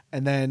TV,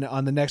 and then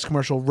on the next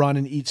commercial, run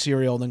and eat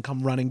cereal, then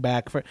come running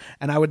back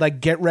and I would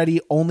like get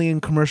ready only in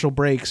commercial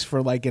breaks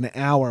for like an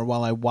hour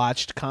while I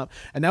watched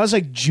and that was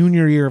like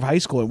junior year of high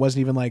school. It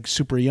wasn't even like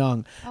super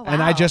young,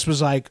 and I just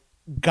was like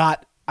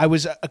I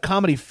was a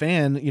comedy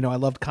fan. You know, I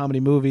loved comedy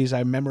movies.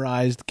 I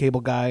memorized Cable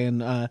Guy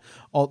and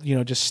all, you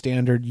know, just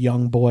standard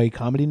young boy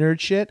comedy nerd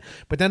shit.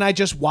 But then I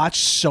just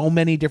watched so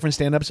many different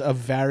stand-ups of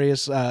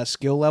various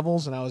skill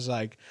levels, and I was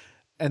like,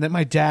 and then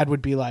my dad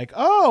would be like,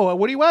 "Oh,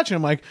 what are you watching?"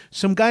 I'm like,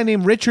 "Some guy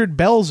named Richard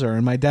Belzer,"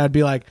 and my dad would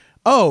be like,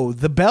 "Oh,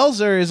 the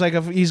Belzer is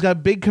like he's got a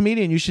big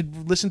comedian. You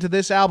should listen to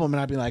this album." And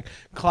I'd be like,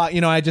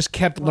 you know, I just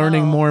kept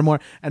learning more and more.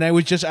 And I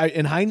was just,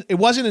 it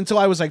wasn't until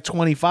I was like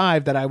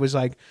 25 that I was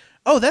like,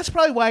 oh, that's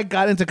probably why I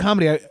got into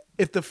comedy.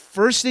 If the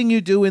first thing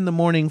you do in the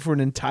morning for an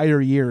entire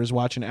year is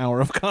watch an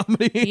hour of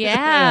comedy,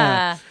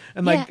 and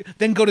like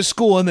then go to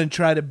school and then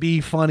try to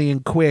be funny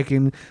and quick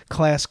and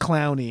class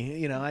clowny,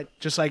 you know, I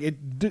just like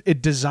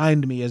it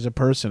designed me as a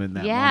person in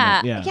that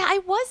moment. Yeah. I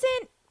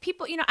wasn't.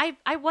 People, you know,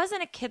 I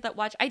wasn't a kid that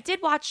watched. I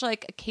did watch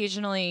like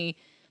occasionally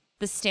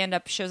the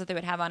stand-up shows that they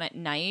would have on at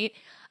night,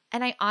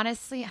 and I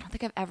honestly, I don't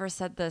think I've ever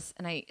said this,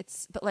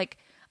 but like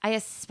I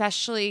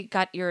especially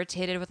got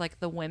irritated with like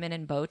the women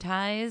in bow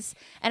ties,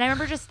 and I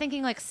remember just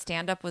thinking like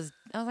stand-up was,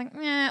 I was like,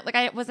 like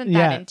I wasn't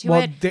that into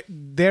it.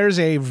 There's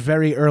a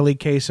very early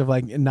case of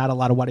like, not a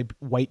lot of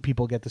white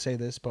people get to say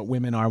this, but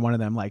women are one of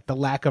them. Like the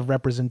lack of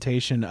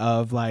representation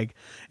of like,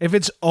 if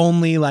it's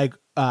only like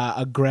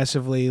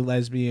aggressively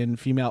lesbian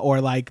female, or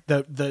like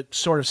the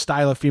sort of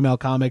style of female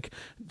comic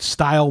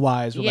style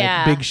wise with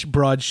like big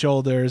broad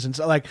shoulders, and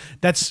so like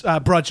that's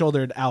broad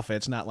shouldered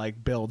outfits, not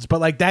like builds, but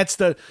like that's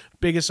the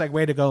biggest like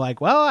way to go like,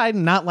 well,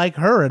 I'm not like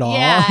her at all.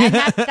 And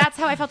that's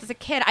how I felt as a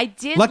kid. I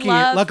did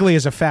luckily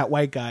as a fat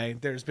white guy,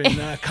 there's been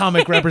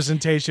comic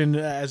representation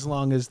as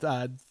long as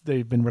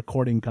they've been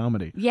recording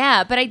comedy.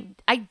 But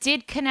I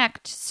did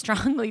connect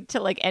strongly to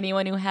like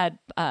anyone who had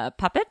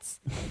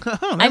puppets.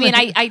 I mean,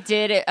 I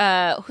did.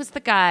 Who's the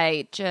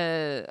guy?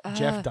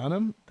 Jeff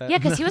Dunham?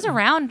 Because he was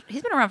around.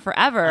 He's been around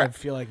forever. I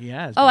feel like he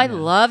has. I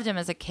loved him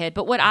as a kid.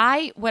 But what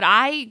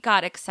I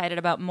got excited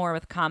about more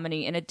with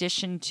comedy, in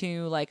addition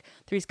to like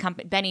Three's Company,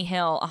 Benny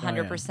Hill,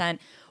 100%,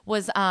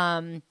 was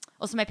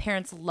also my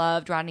parents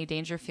loved Rodney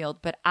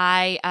Dangerfield, but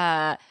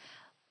I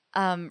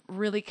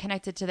really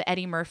connected to the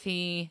Eddie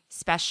Murphy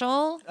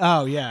special.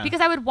 Oh yeah,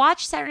 because I would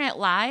watch Saturday Night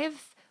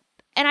Live.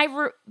 And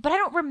but I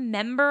don't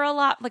remember a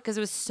lot, like, because it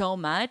was so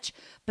much.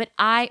 But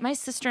my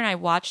sister and I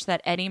watched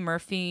that Eddie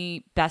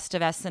Murphy Best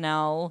of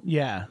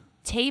SNL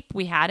tape.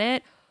 We had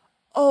it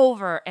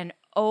over and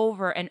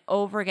over and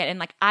over again. And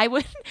like I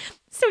would,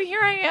 so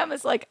here I am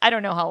as like, I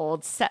don't know how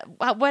old,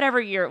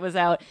 whatever year it was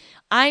out.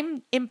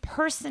 I'm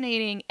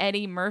impersonating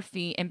Eddie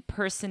Murphy,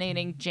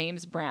 impersonating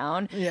James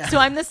Brown. Yeah. So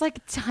I'm this like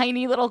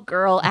tiny little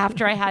girl.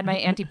 After I had my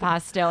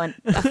antipasto and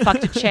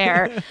fucked a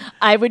chair,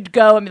 I would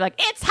go and be like,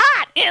 "It's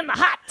hot in the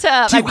hot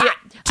tub."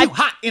 Too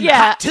hot in the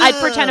hot tub.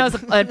 I'd pretend I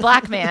was a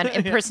black man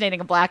impersonating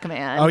a black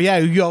man. Oh yeah,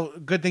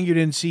 good thing you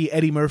didn't see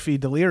Eddie Murphy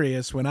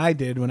Delirious when I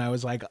did when I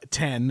was like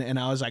 10, and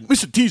I was like,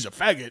 "Mr. T's a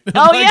faggot."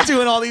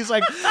 Doing all these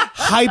like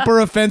hyper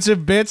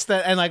offensive bits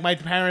and like my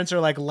parents are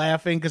like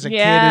laughing because a kid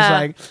is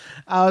like,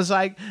 I was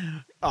like,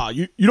 "Oh,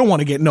 you don't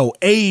want to get no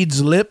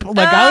AIDS lip."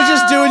 Like I was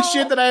just doing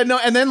shit that I had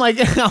and then like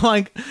I'm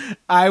like,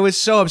 I was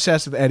so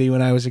obsessed with Eddie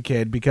when I was a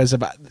kid because of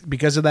that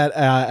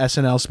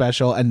SNL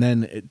special, and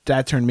then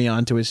that turned me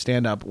on to his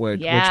stand up,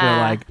 which were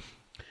like.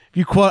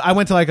 You quote. I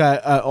went to like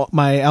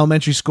my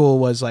elementary school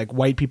was like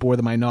white people were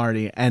the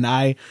minority, and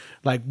I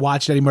like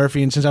watched Eddie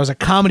Murphy, and since I was a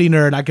comedy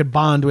nerd, I could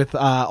bond with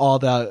all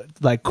the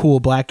like cool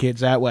black kids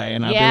that way,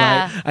 and I'd be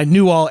like, I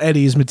knew all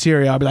Eddie's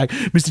material. I'd be like,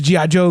 Mr.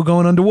 G.I. Joe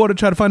going underwater,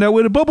 try to find out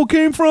where the bubble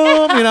came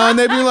from, you know, and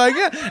they'd be like,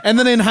 yeah. And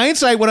then in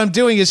hindsight, what I'm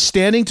doing is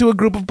standing to a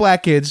group of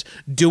black kids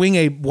doing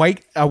a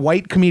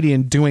white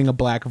comedian doing a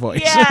black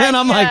voice, and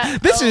I'm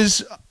like, this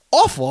is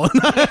awful.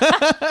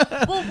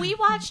 Well, we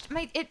watched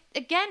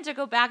again to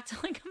go back to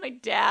like my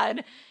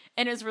dad,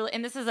 and it was really,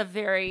 and this is a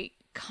very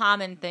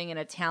common thing in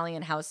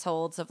Italian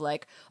households of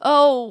like,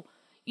 oh,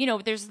 you know,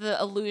 there's the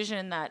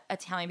illusion that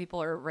Italian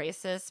people are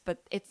racist, but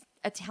it's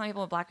Italian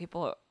people and black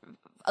people,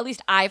 at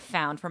least I've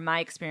found from my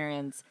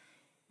experience,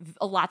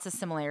 lots of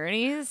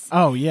similarities.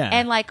 Oh yeah.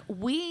 And like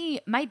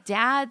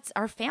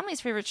our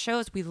family's favorite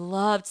shows, we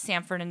loved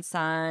Sanford and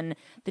Son,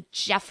 the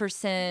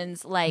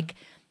Jeffersons, like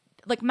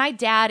like my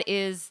dad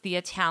is the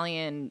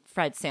Italian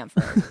Fred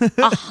Sanford,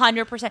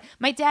 100%.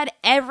 My dad,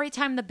 every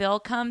time the bill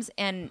comes,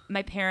 and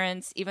my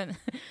parents, even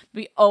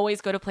we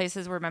always go to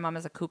places where my mom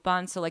has a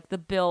coupon. So like the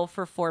bill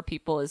for 4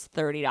 people is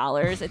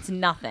 $30. It's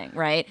nothing,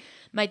 right?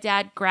 My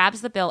dad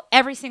grabs the bill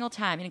every single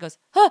time and he goes,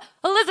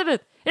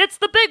 Elizabeth, it's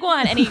the big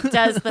one. And he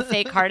does the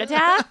fake heart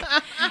attack.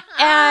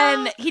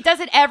 And he does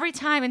it every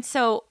time. And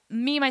so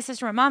me, my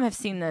sister, and my mom have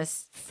seen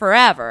this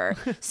forever.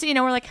 So,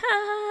 we're like,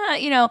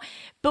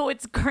 but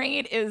what's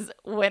great is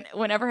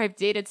whenever I've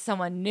dated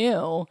someone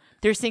new,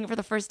 they're seeing it for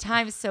the first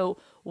time. So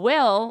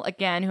Will,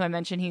 again, who I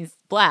mentioned, he's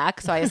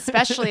black. So I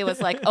especially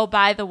was like, oh,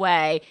 by the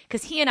way,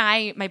 because he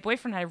and my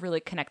boyfriend and I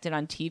really connected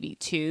on TV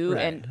too.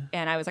 Right.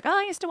 And I was like, oh,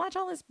 I used to watch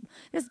all this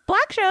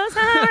black shows.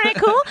 All right,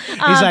 cool.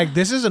 He's like,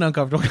 this isn't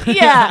uncomfortable.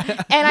 Yeah.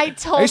 And I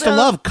told him. I used to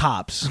love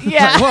cops.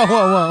 Yeah. Like,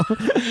 whoa.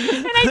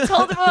 And I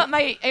told him about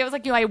I was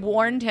like, I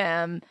warned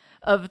him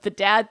of the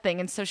dad thing.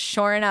 And so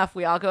sure enough,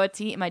 we all go out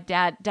to eat and my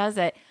dad does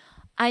it.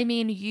 I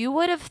mean, you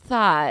would have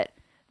thought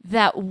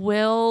that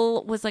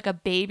Will was like a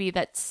baby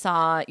that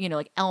saw,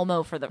 like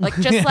Elmo for the, like,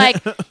 just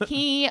like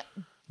he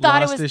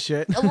thought lost it was his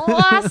shit.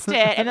 Lost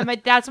it. And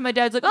then that's when my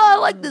dad's like, oh, I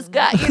like this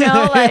guy,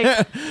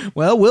 like.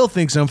 Well, Will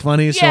thinks I'm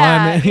funny, so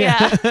I'm.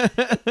 Yeah.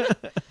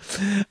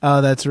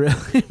 Oh, that's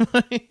really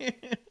funny.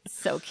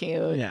 So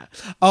cute. Yeah.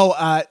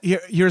 Oh,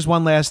 here's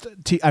one last.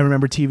 I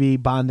remember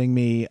TV bonding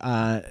me.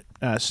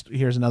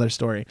 Here's another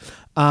story.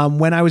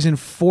 When I was in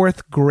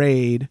 4th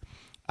grade,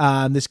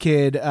 this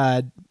kid,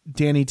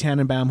 Danny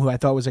Tannenbaum, who I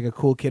thought was like a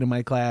cool kid in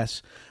my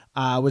class,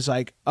 was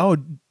like,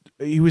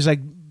 he was like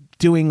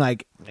doing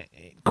like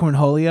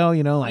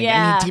cornholio, like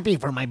I need TP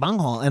for my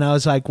bunghole. And I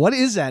was like, what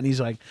is that? And he's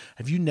like,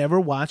 have you never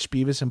watched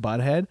Beavis and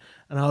Butthead?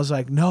 And I was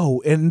like,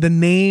 no. And the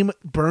name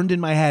burned in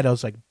my head. I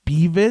was like,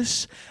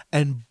 Beavis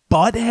and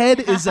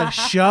Butthead is a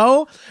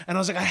show? And I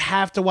was like, I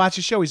have to watch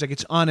the show. He's like,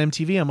 it's on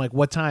MTV. I'm like,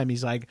 what time?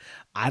 He's like,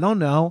 I don't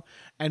know.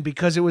 And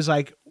because it was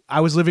like, I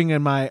was living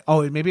in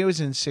maybe I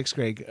was in 6th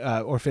grade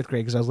or 5th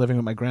grade because I was living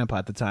with my grandpa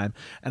at the time.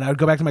 And I would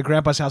go back to my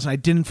grandpa's house and I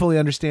didn't fully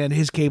understand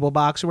his cable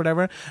box or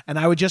whatever. And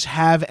I would just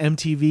have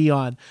MTV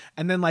on.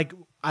 And then like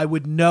I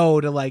would know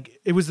to like,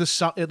 it was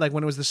like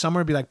when it was the summer,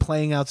 it'd be like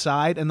playing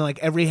outside. And then like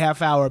every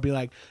half hour it'd be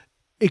like,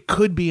 it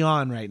could be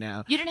on right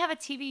now. You didn't have a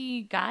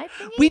TV guide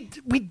thingy?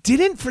 We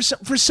didn't for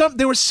some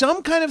there was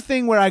some kind of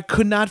thing where I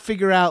could not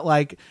figure out,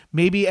 like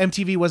maybe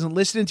MTV wasn't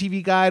listed in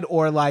TV Guide,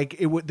 or like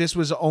this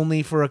was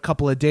only for a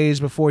couple of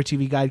days before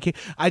TV Guide came.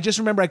 I just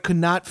remember I could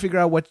not figure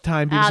out what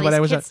time because these I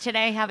was kids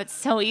today have it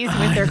so easy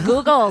with their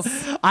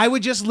Googles. I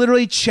would just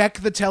literally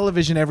check the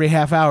television every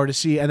half hour to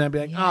see, and I'd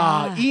be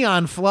like,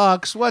 Eon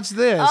Flux, what's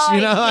this? Oh,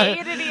 I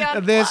hated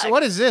Eon this. Flux.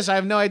 What is this? I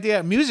have no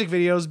idea. Music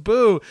videos,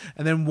 boo.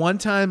 And then one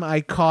time I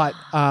caught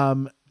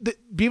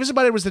Beavis and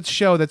Butthead was the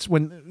show that's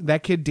when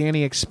that kid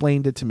Danny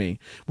explained it to me.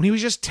 When he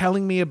was just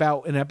telling me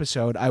about an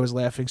episode, I was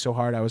laughing so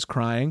hard I was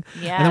crying.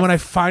 Yes. And then when I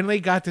finally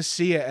got to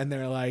see it and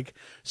they're like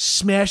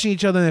smashing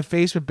each other in the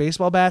face with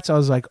baseball bats, I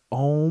was like,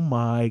 oh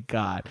my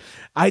God.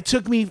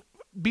 Beavis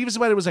and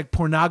Butthead was like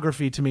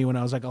pornography to me when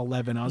I was like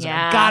 11. I was like,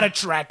 I gotta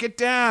track it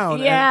down.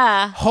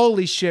 Yeah. And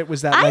holy shit,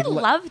 was that I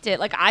loved it.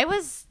 Like I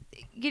was,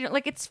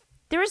 like it's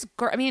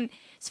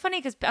funny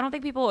because I don't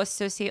think people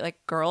associate like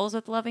girls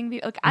with loving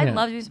Beavis. Like I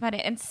loved Beavis and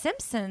Butthead and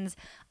Simpsons.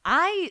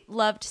 I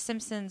loved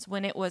Simpsons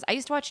when it was. I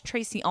used to watch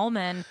Tracy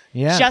Ullman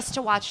just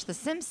to watch The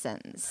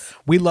Simpsons.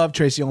 We love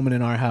Tracy Ullman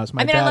in our house.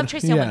 I love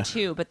Tracy Ullman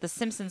too, but The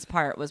Simpsons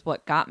part was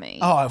what got me.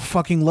 Oh, I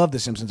fucking love The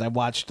Simpsons. I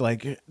watched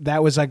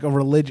that was like a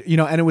religion,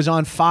 and it was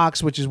on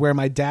Fox, which is where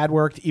my dad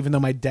worked. Even though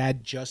my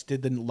dad just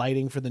did the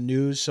lighting for the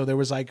news, so there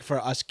was like for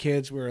us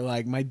kids, we were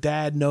like, my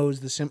dad knows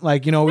the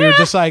Simpsons. We were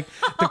just like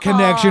the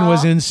connection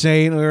was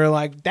insane. We were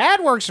like,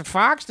 Dad works at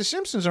Fox. The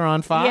Simpsons are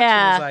on Fox.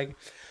 Yeah. It was like.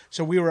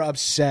 So we were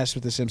obsessed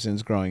with The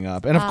Simpsons growing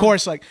up. And of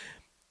course, like,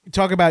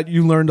 talk about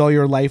you learned all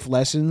your life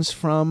lessons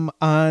from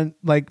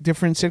like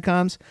different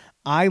sitcoms.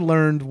 I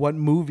learned what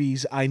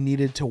movies I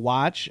needed to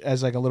watch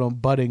as like a little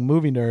budding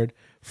movie nerd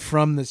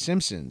from The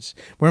Simpsons.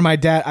 Where my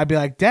dad, I'd be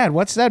like, Dad,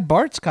 what's that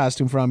Bart's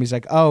costume from? He's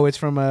like, oh, it's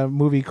from a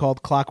movie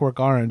called Clockwork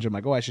Orange. I'm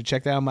like, oh, I should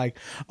check that out. I'm like,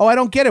 oh, I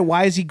don't get it.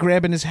 Why is he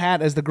grabbing his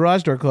hat as the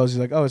garage door closes?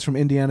 He's like, oh, it's from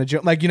Indiana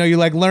Jones. Like, you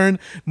like learn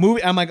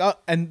movie. I'm like, oh,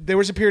 and there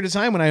was a period of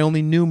time when I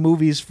only knew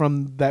movies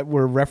from that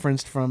were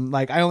referenced from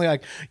like, I only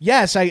like,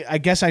 yes, I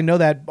guess I know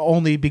that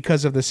only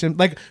because of the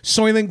like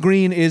Soylent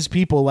Green is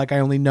people. Like I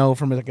only know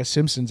from like a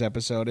Simpsons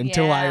episode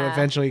until I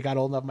eventually got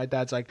old enough. My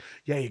dad's like,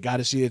 yeah, you got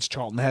to see it. It's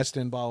Charlton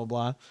Heston, blah, blah,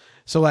 blah.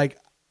 So like,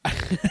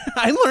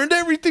 I learned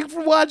everything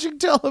from watching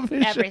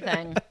television.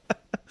 Everything.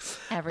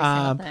 Every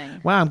single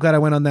thing. Wow, I'm glad I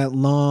went on that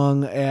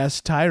long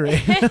ass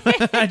tirade.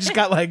 I just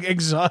got like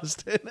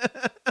exhausted.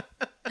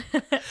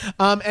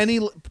 Any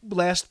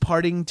last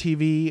parting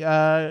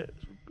TV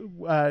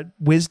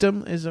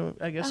wisdom is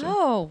I guess.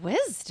 Oh,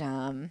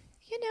 wisdom.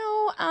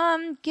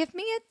 Give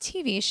me a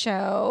TV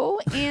show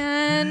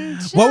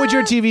and what would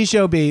your TV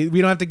show be? We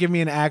don't have to give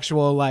me an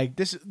actual like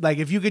this. Like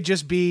if you could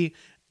just be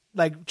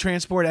like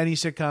transport any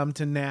sitcom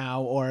to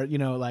now, or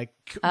would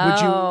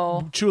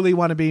Oh. you truly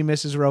want to be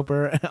Mrs.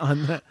 Roper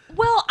on that?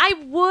 Well, I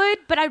would,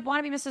 but I'd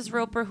want to be Mrs.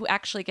 Roper who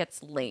actually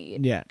gets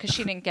laid. Yeah. Because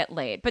she didn't get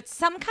laid. But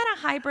some kind of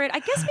hybrid. I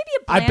guess maybe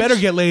a I Blanche. better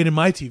get laid in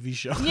my TV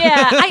show.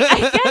 Yeah,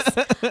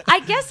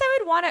 I guess I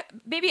would want to.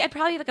 Maybe I'd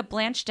probably like a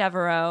Blanche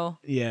Devereaux,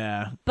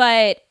 Yeah.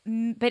 but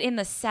in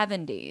the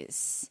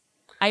 70s.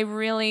 I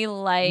really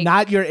like.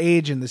 Not your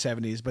age in the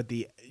 70s, but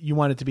you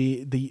want it to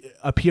be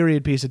a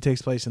period piece that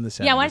takes place in the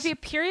 70s. Yeah, I want it to be a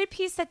period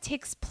piece that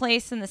takes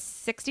place in the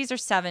 60s or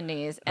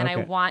 70s, and I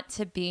Okay. want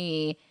to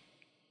be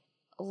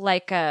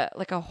like a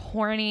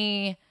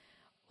horny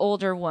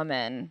older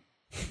woman.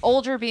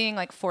 Older being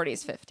like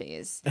 40s,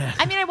 50s.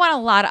 I mean, I want a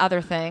lot of other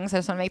things. I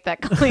just want to make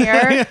that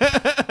clear.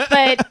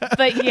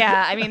 but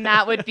yeah, I mean,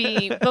 that would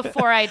be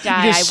before I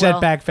die. You just set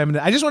back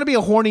feminist. I just want to be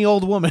a horny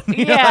old woman.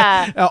 You know?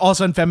 Yeah. All of a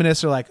sudden,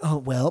 feminists are like, oh,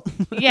 well.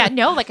 Yeah,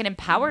 no, like an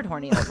empowered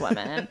horny old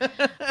woman.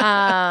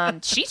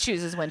 She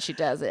chooses when she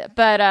does it.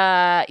 But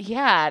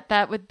yeah,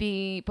 that would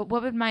be. But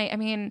what would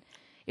it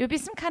would be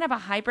some kind of a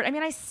hybrid. I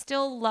mean, I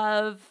still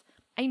love.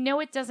 I know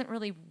it doesn't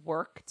really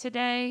work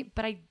today,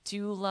 but I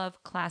do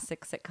love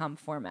classic sitcom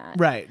format.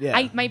 Right,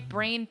 yeah. My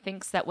brain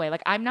thinks that way.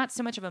 Like, I'm not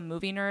so much of a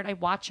movie nerd. I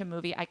watch a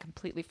movie, I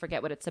completely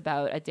forget what it's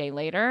about a day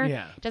later.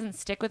 Yeah. It doesn't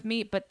stick with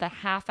me, but the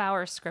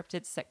half-hour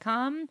scripted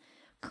sitcom,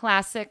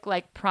 classic,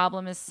 like,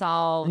 problem is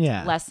solved,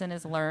 Yeah. lesson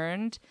is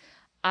learned.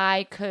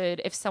 I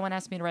could, if someone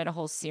asked me to write a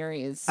whole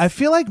series. I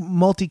feel like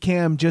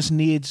multicam just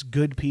needs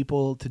good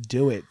people to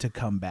do it to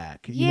come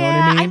back. You know what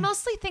I mean? I'm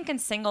mostly thinking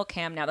single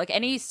cam now. Like,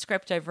 any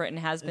script I've written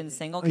has been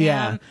single cam.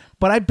 Yeah,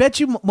 but I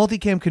bet you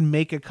multicam can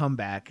make a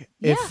comeback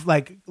if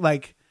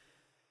like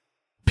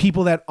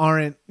people that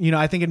aren't,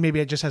 I think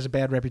it just has a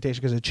bad reputation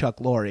because of Chuck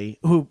Lorre,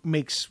 who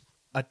makes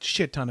a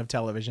shit ton of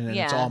television and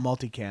it's Yeah. all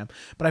multicam.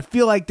 But I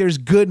feel like there's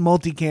good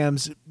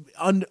multicams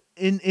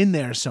in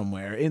there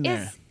somewhere in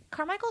there. Is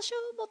Carmichael's show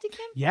multicam?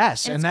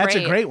 Yes, and that's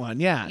a great one.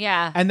 Yeah.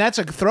 Yeah. And that's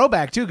a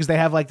throwback too, because they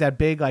have like that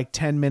big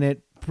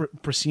 10-minute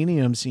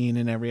proscenium scene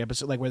in every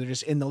episode, like where they're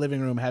just in the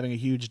living room having a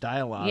huge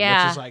dialogue,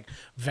 Yeah. which is like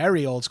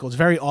very old school. It's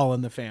very All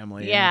in the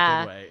Family.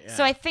 Yeah. In a good way. Yeah.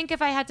 So I think if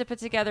I had to put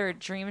together a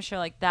dream show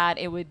like that,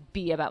 it would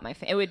be about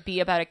it would be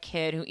about a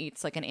kid who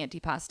eats like an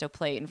antipasto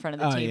plate in front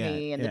of the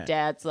TV, and the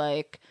dad's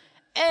like,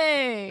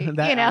 "Hey,"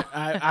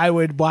 I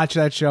would watch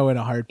that show in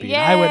a heartbeat. Yay.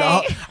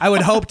 I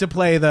would hope to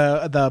play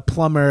the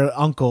plumber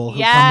uncle who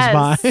yes.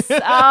 comes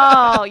by.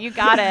 Oh, you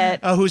got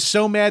it. Who's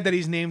so mad that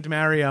he's named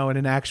Mario and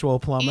an actual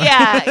plumber.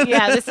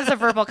 Yeah. This is a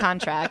verbal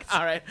contract.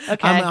 All right.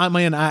 Okay. I'm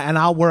in, and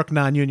I'll work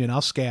non-union.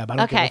 I'll scab. I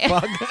don't give a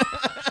fuck.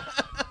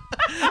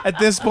 At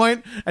this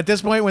point,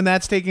 when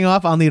that's taking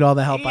off, I'll need all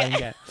the help I can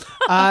get.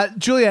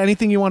 Giulia,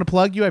 anything you want to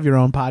plug? You have your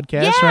own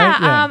podcast, right?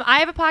 Yeah. I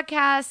have a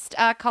podcast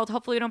called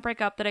Hopefully We Don't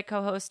Break Up that I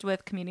co-host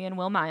with comedian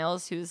Will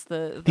Miles, who's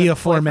the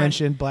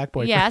aforementioned black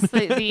boyfriend. Yes,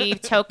 the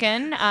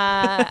token.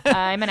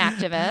 I'm an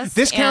activist.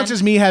 This counts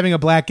as me having a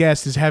black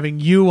guest, is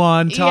having you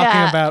on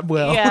talking about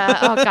Will. Yeah.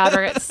 Oh God,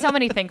 we're so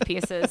many think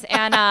pieces,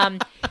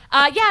 and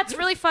it's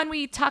really fun.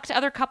 We talk to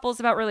other couples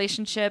about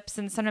relationships,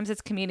 and sometimes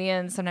it's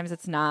comedians, sometimes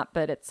it's not,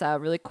 but it's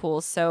really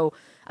cool. So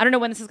I don't know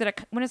when is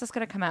this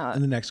gonna come out?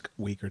 In the next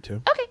week or two.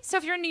 Okay, so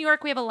if you're in New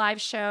York, we have a live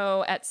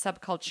show at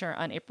Subculture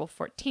on April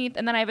 14th,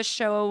 and then I have a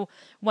show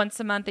once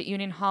a month at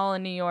Union Hall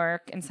in New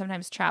York, and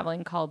sometimes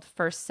traveling, called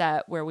First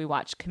Set, where we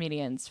watch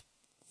comedians'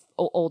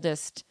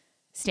 oldest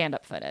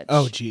stand-up footage.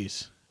 Oh,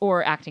 geez.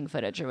 Or acting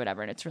footage or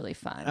whatever, and it's really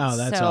fun. Oh,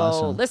 that's so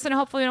awesome. Listen,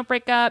 Hopefully We Don't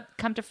Break Up.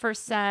 Come to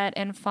First Set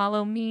and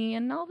follow me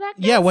and all that.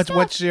 Yeah, good stuff.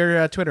 what's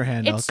your Twitter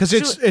handle? It's Because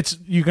it's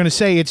you're gonna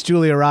say it's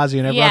Giulia Rozzi,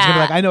 and everyone's gonna be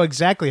Yeah. like, I know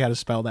exactly how to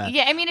spell that.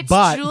 Yeah, I mean, it's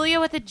But- Giulia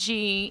with a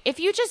G.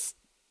 If you just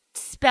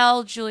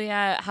spell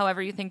Giulia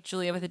however you think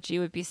Giulia with a G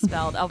would be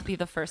spelled, I'll be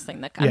the first thing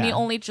that comes. I'm Yeah. the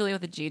only Giulia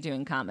with a G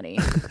doing comedy.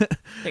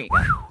 There you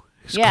go.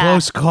 It's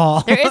close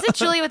call. There is a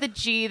Giulia with a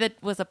G that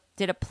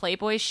did a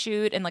Playboy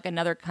shoot in like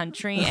another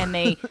country, and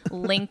they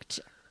linked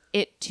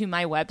it to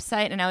my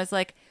website, and I was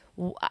like,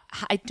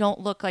 I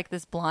don't look like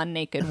this blonde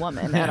naked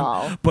woman at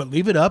all. But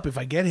leave it up if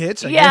I get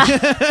hits. If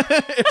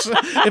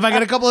I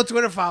get a couple of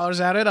Twitter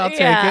followers at it, I'll take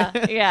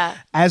it. Yeah.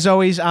 As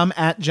always, I'm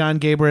at John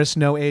Gabris,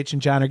 no H in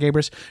John or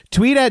Gabris.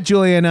 Tweet at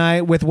Giulia and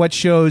I with what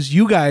shows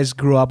you guys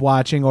grew up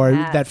watching or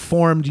that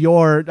formed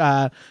your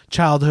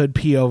childhood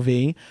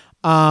POV.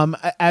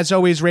 As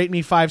always, rate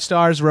me 5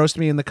 stars, roast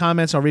me in the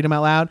comments. I'll read them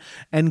out loud.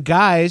 And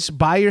guys,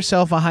 buy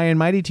yourself a High and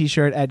Mighty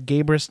t-shirt at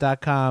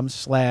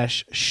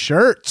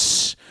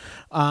Gabris.com/shirts.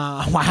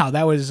 Wow,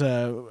 that was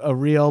a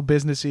real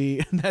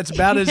businessy. That's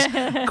about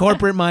as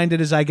corporate minded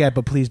as I get,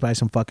 but please buy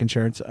some fucking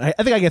shirts. I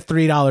think I get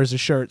 $3 a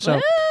shirt. So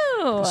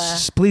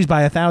please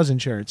buy 1,000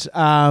 shirts.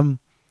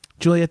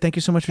 Giulia, thank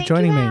you so much for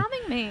joining me. Thank you for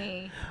having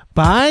me.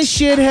 Bye,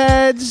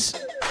 shitheads.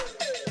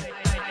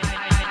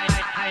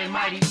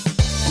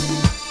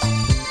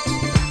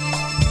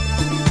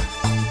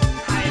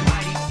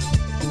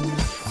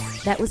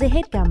 That was a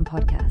HeadGum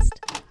podcast.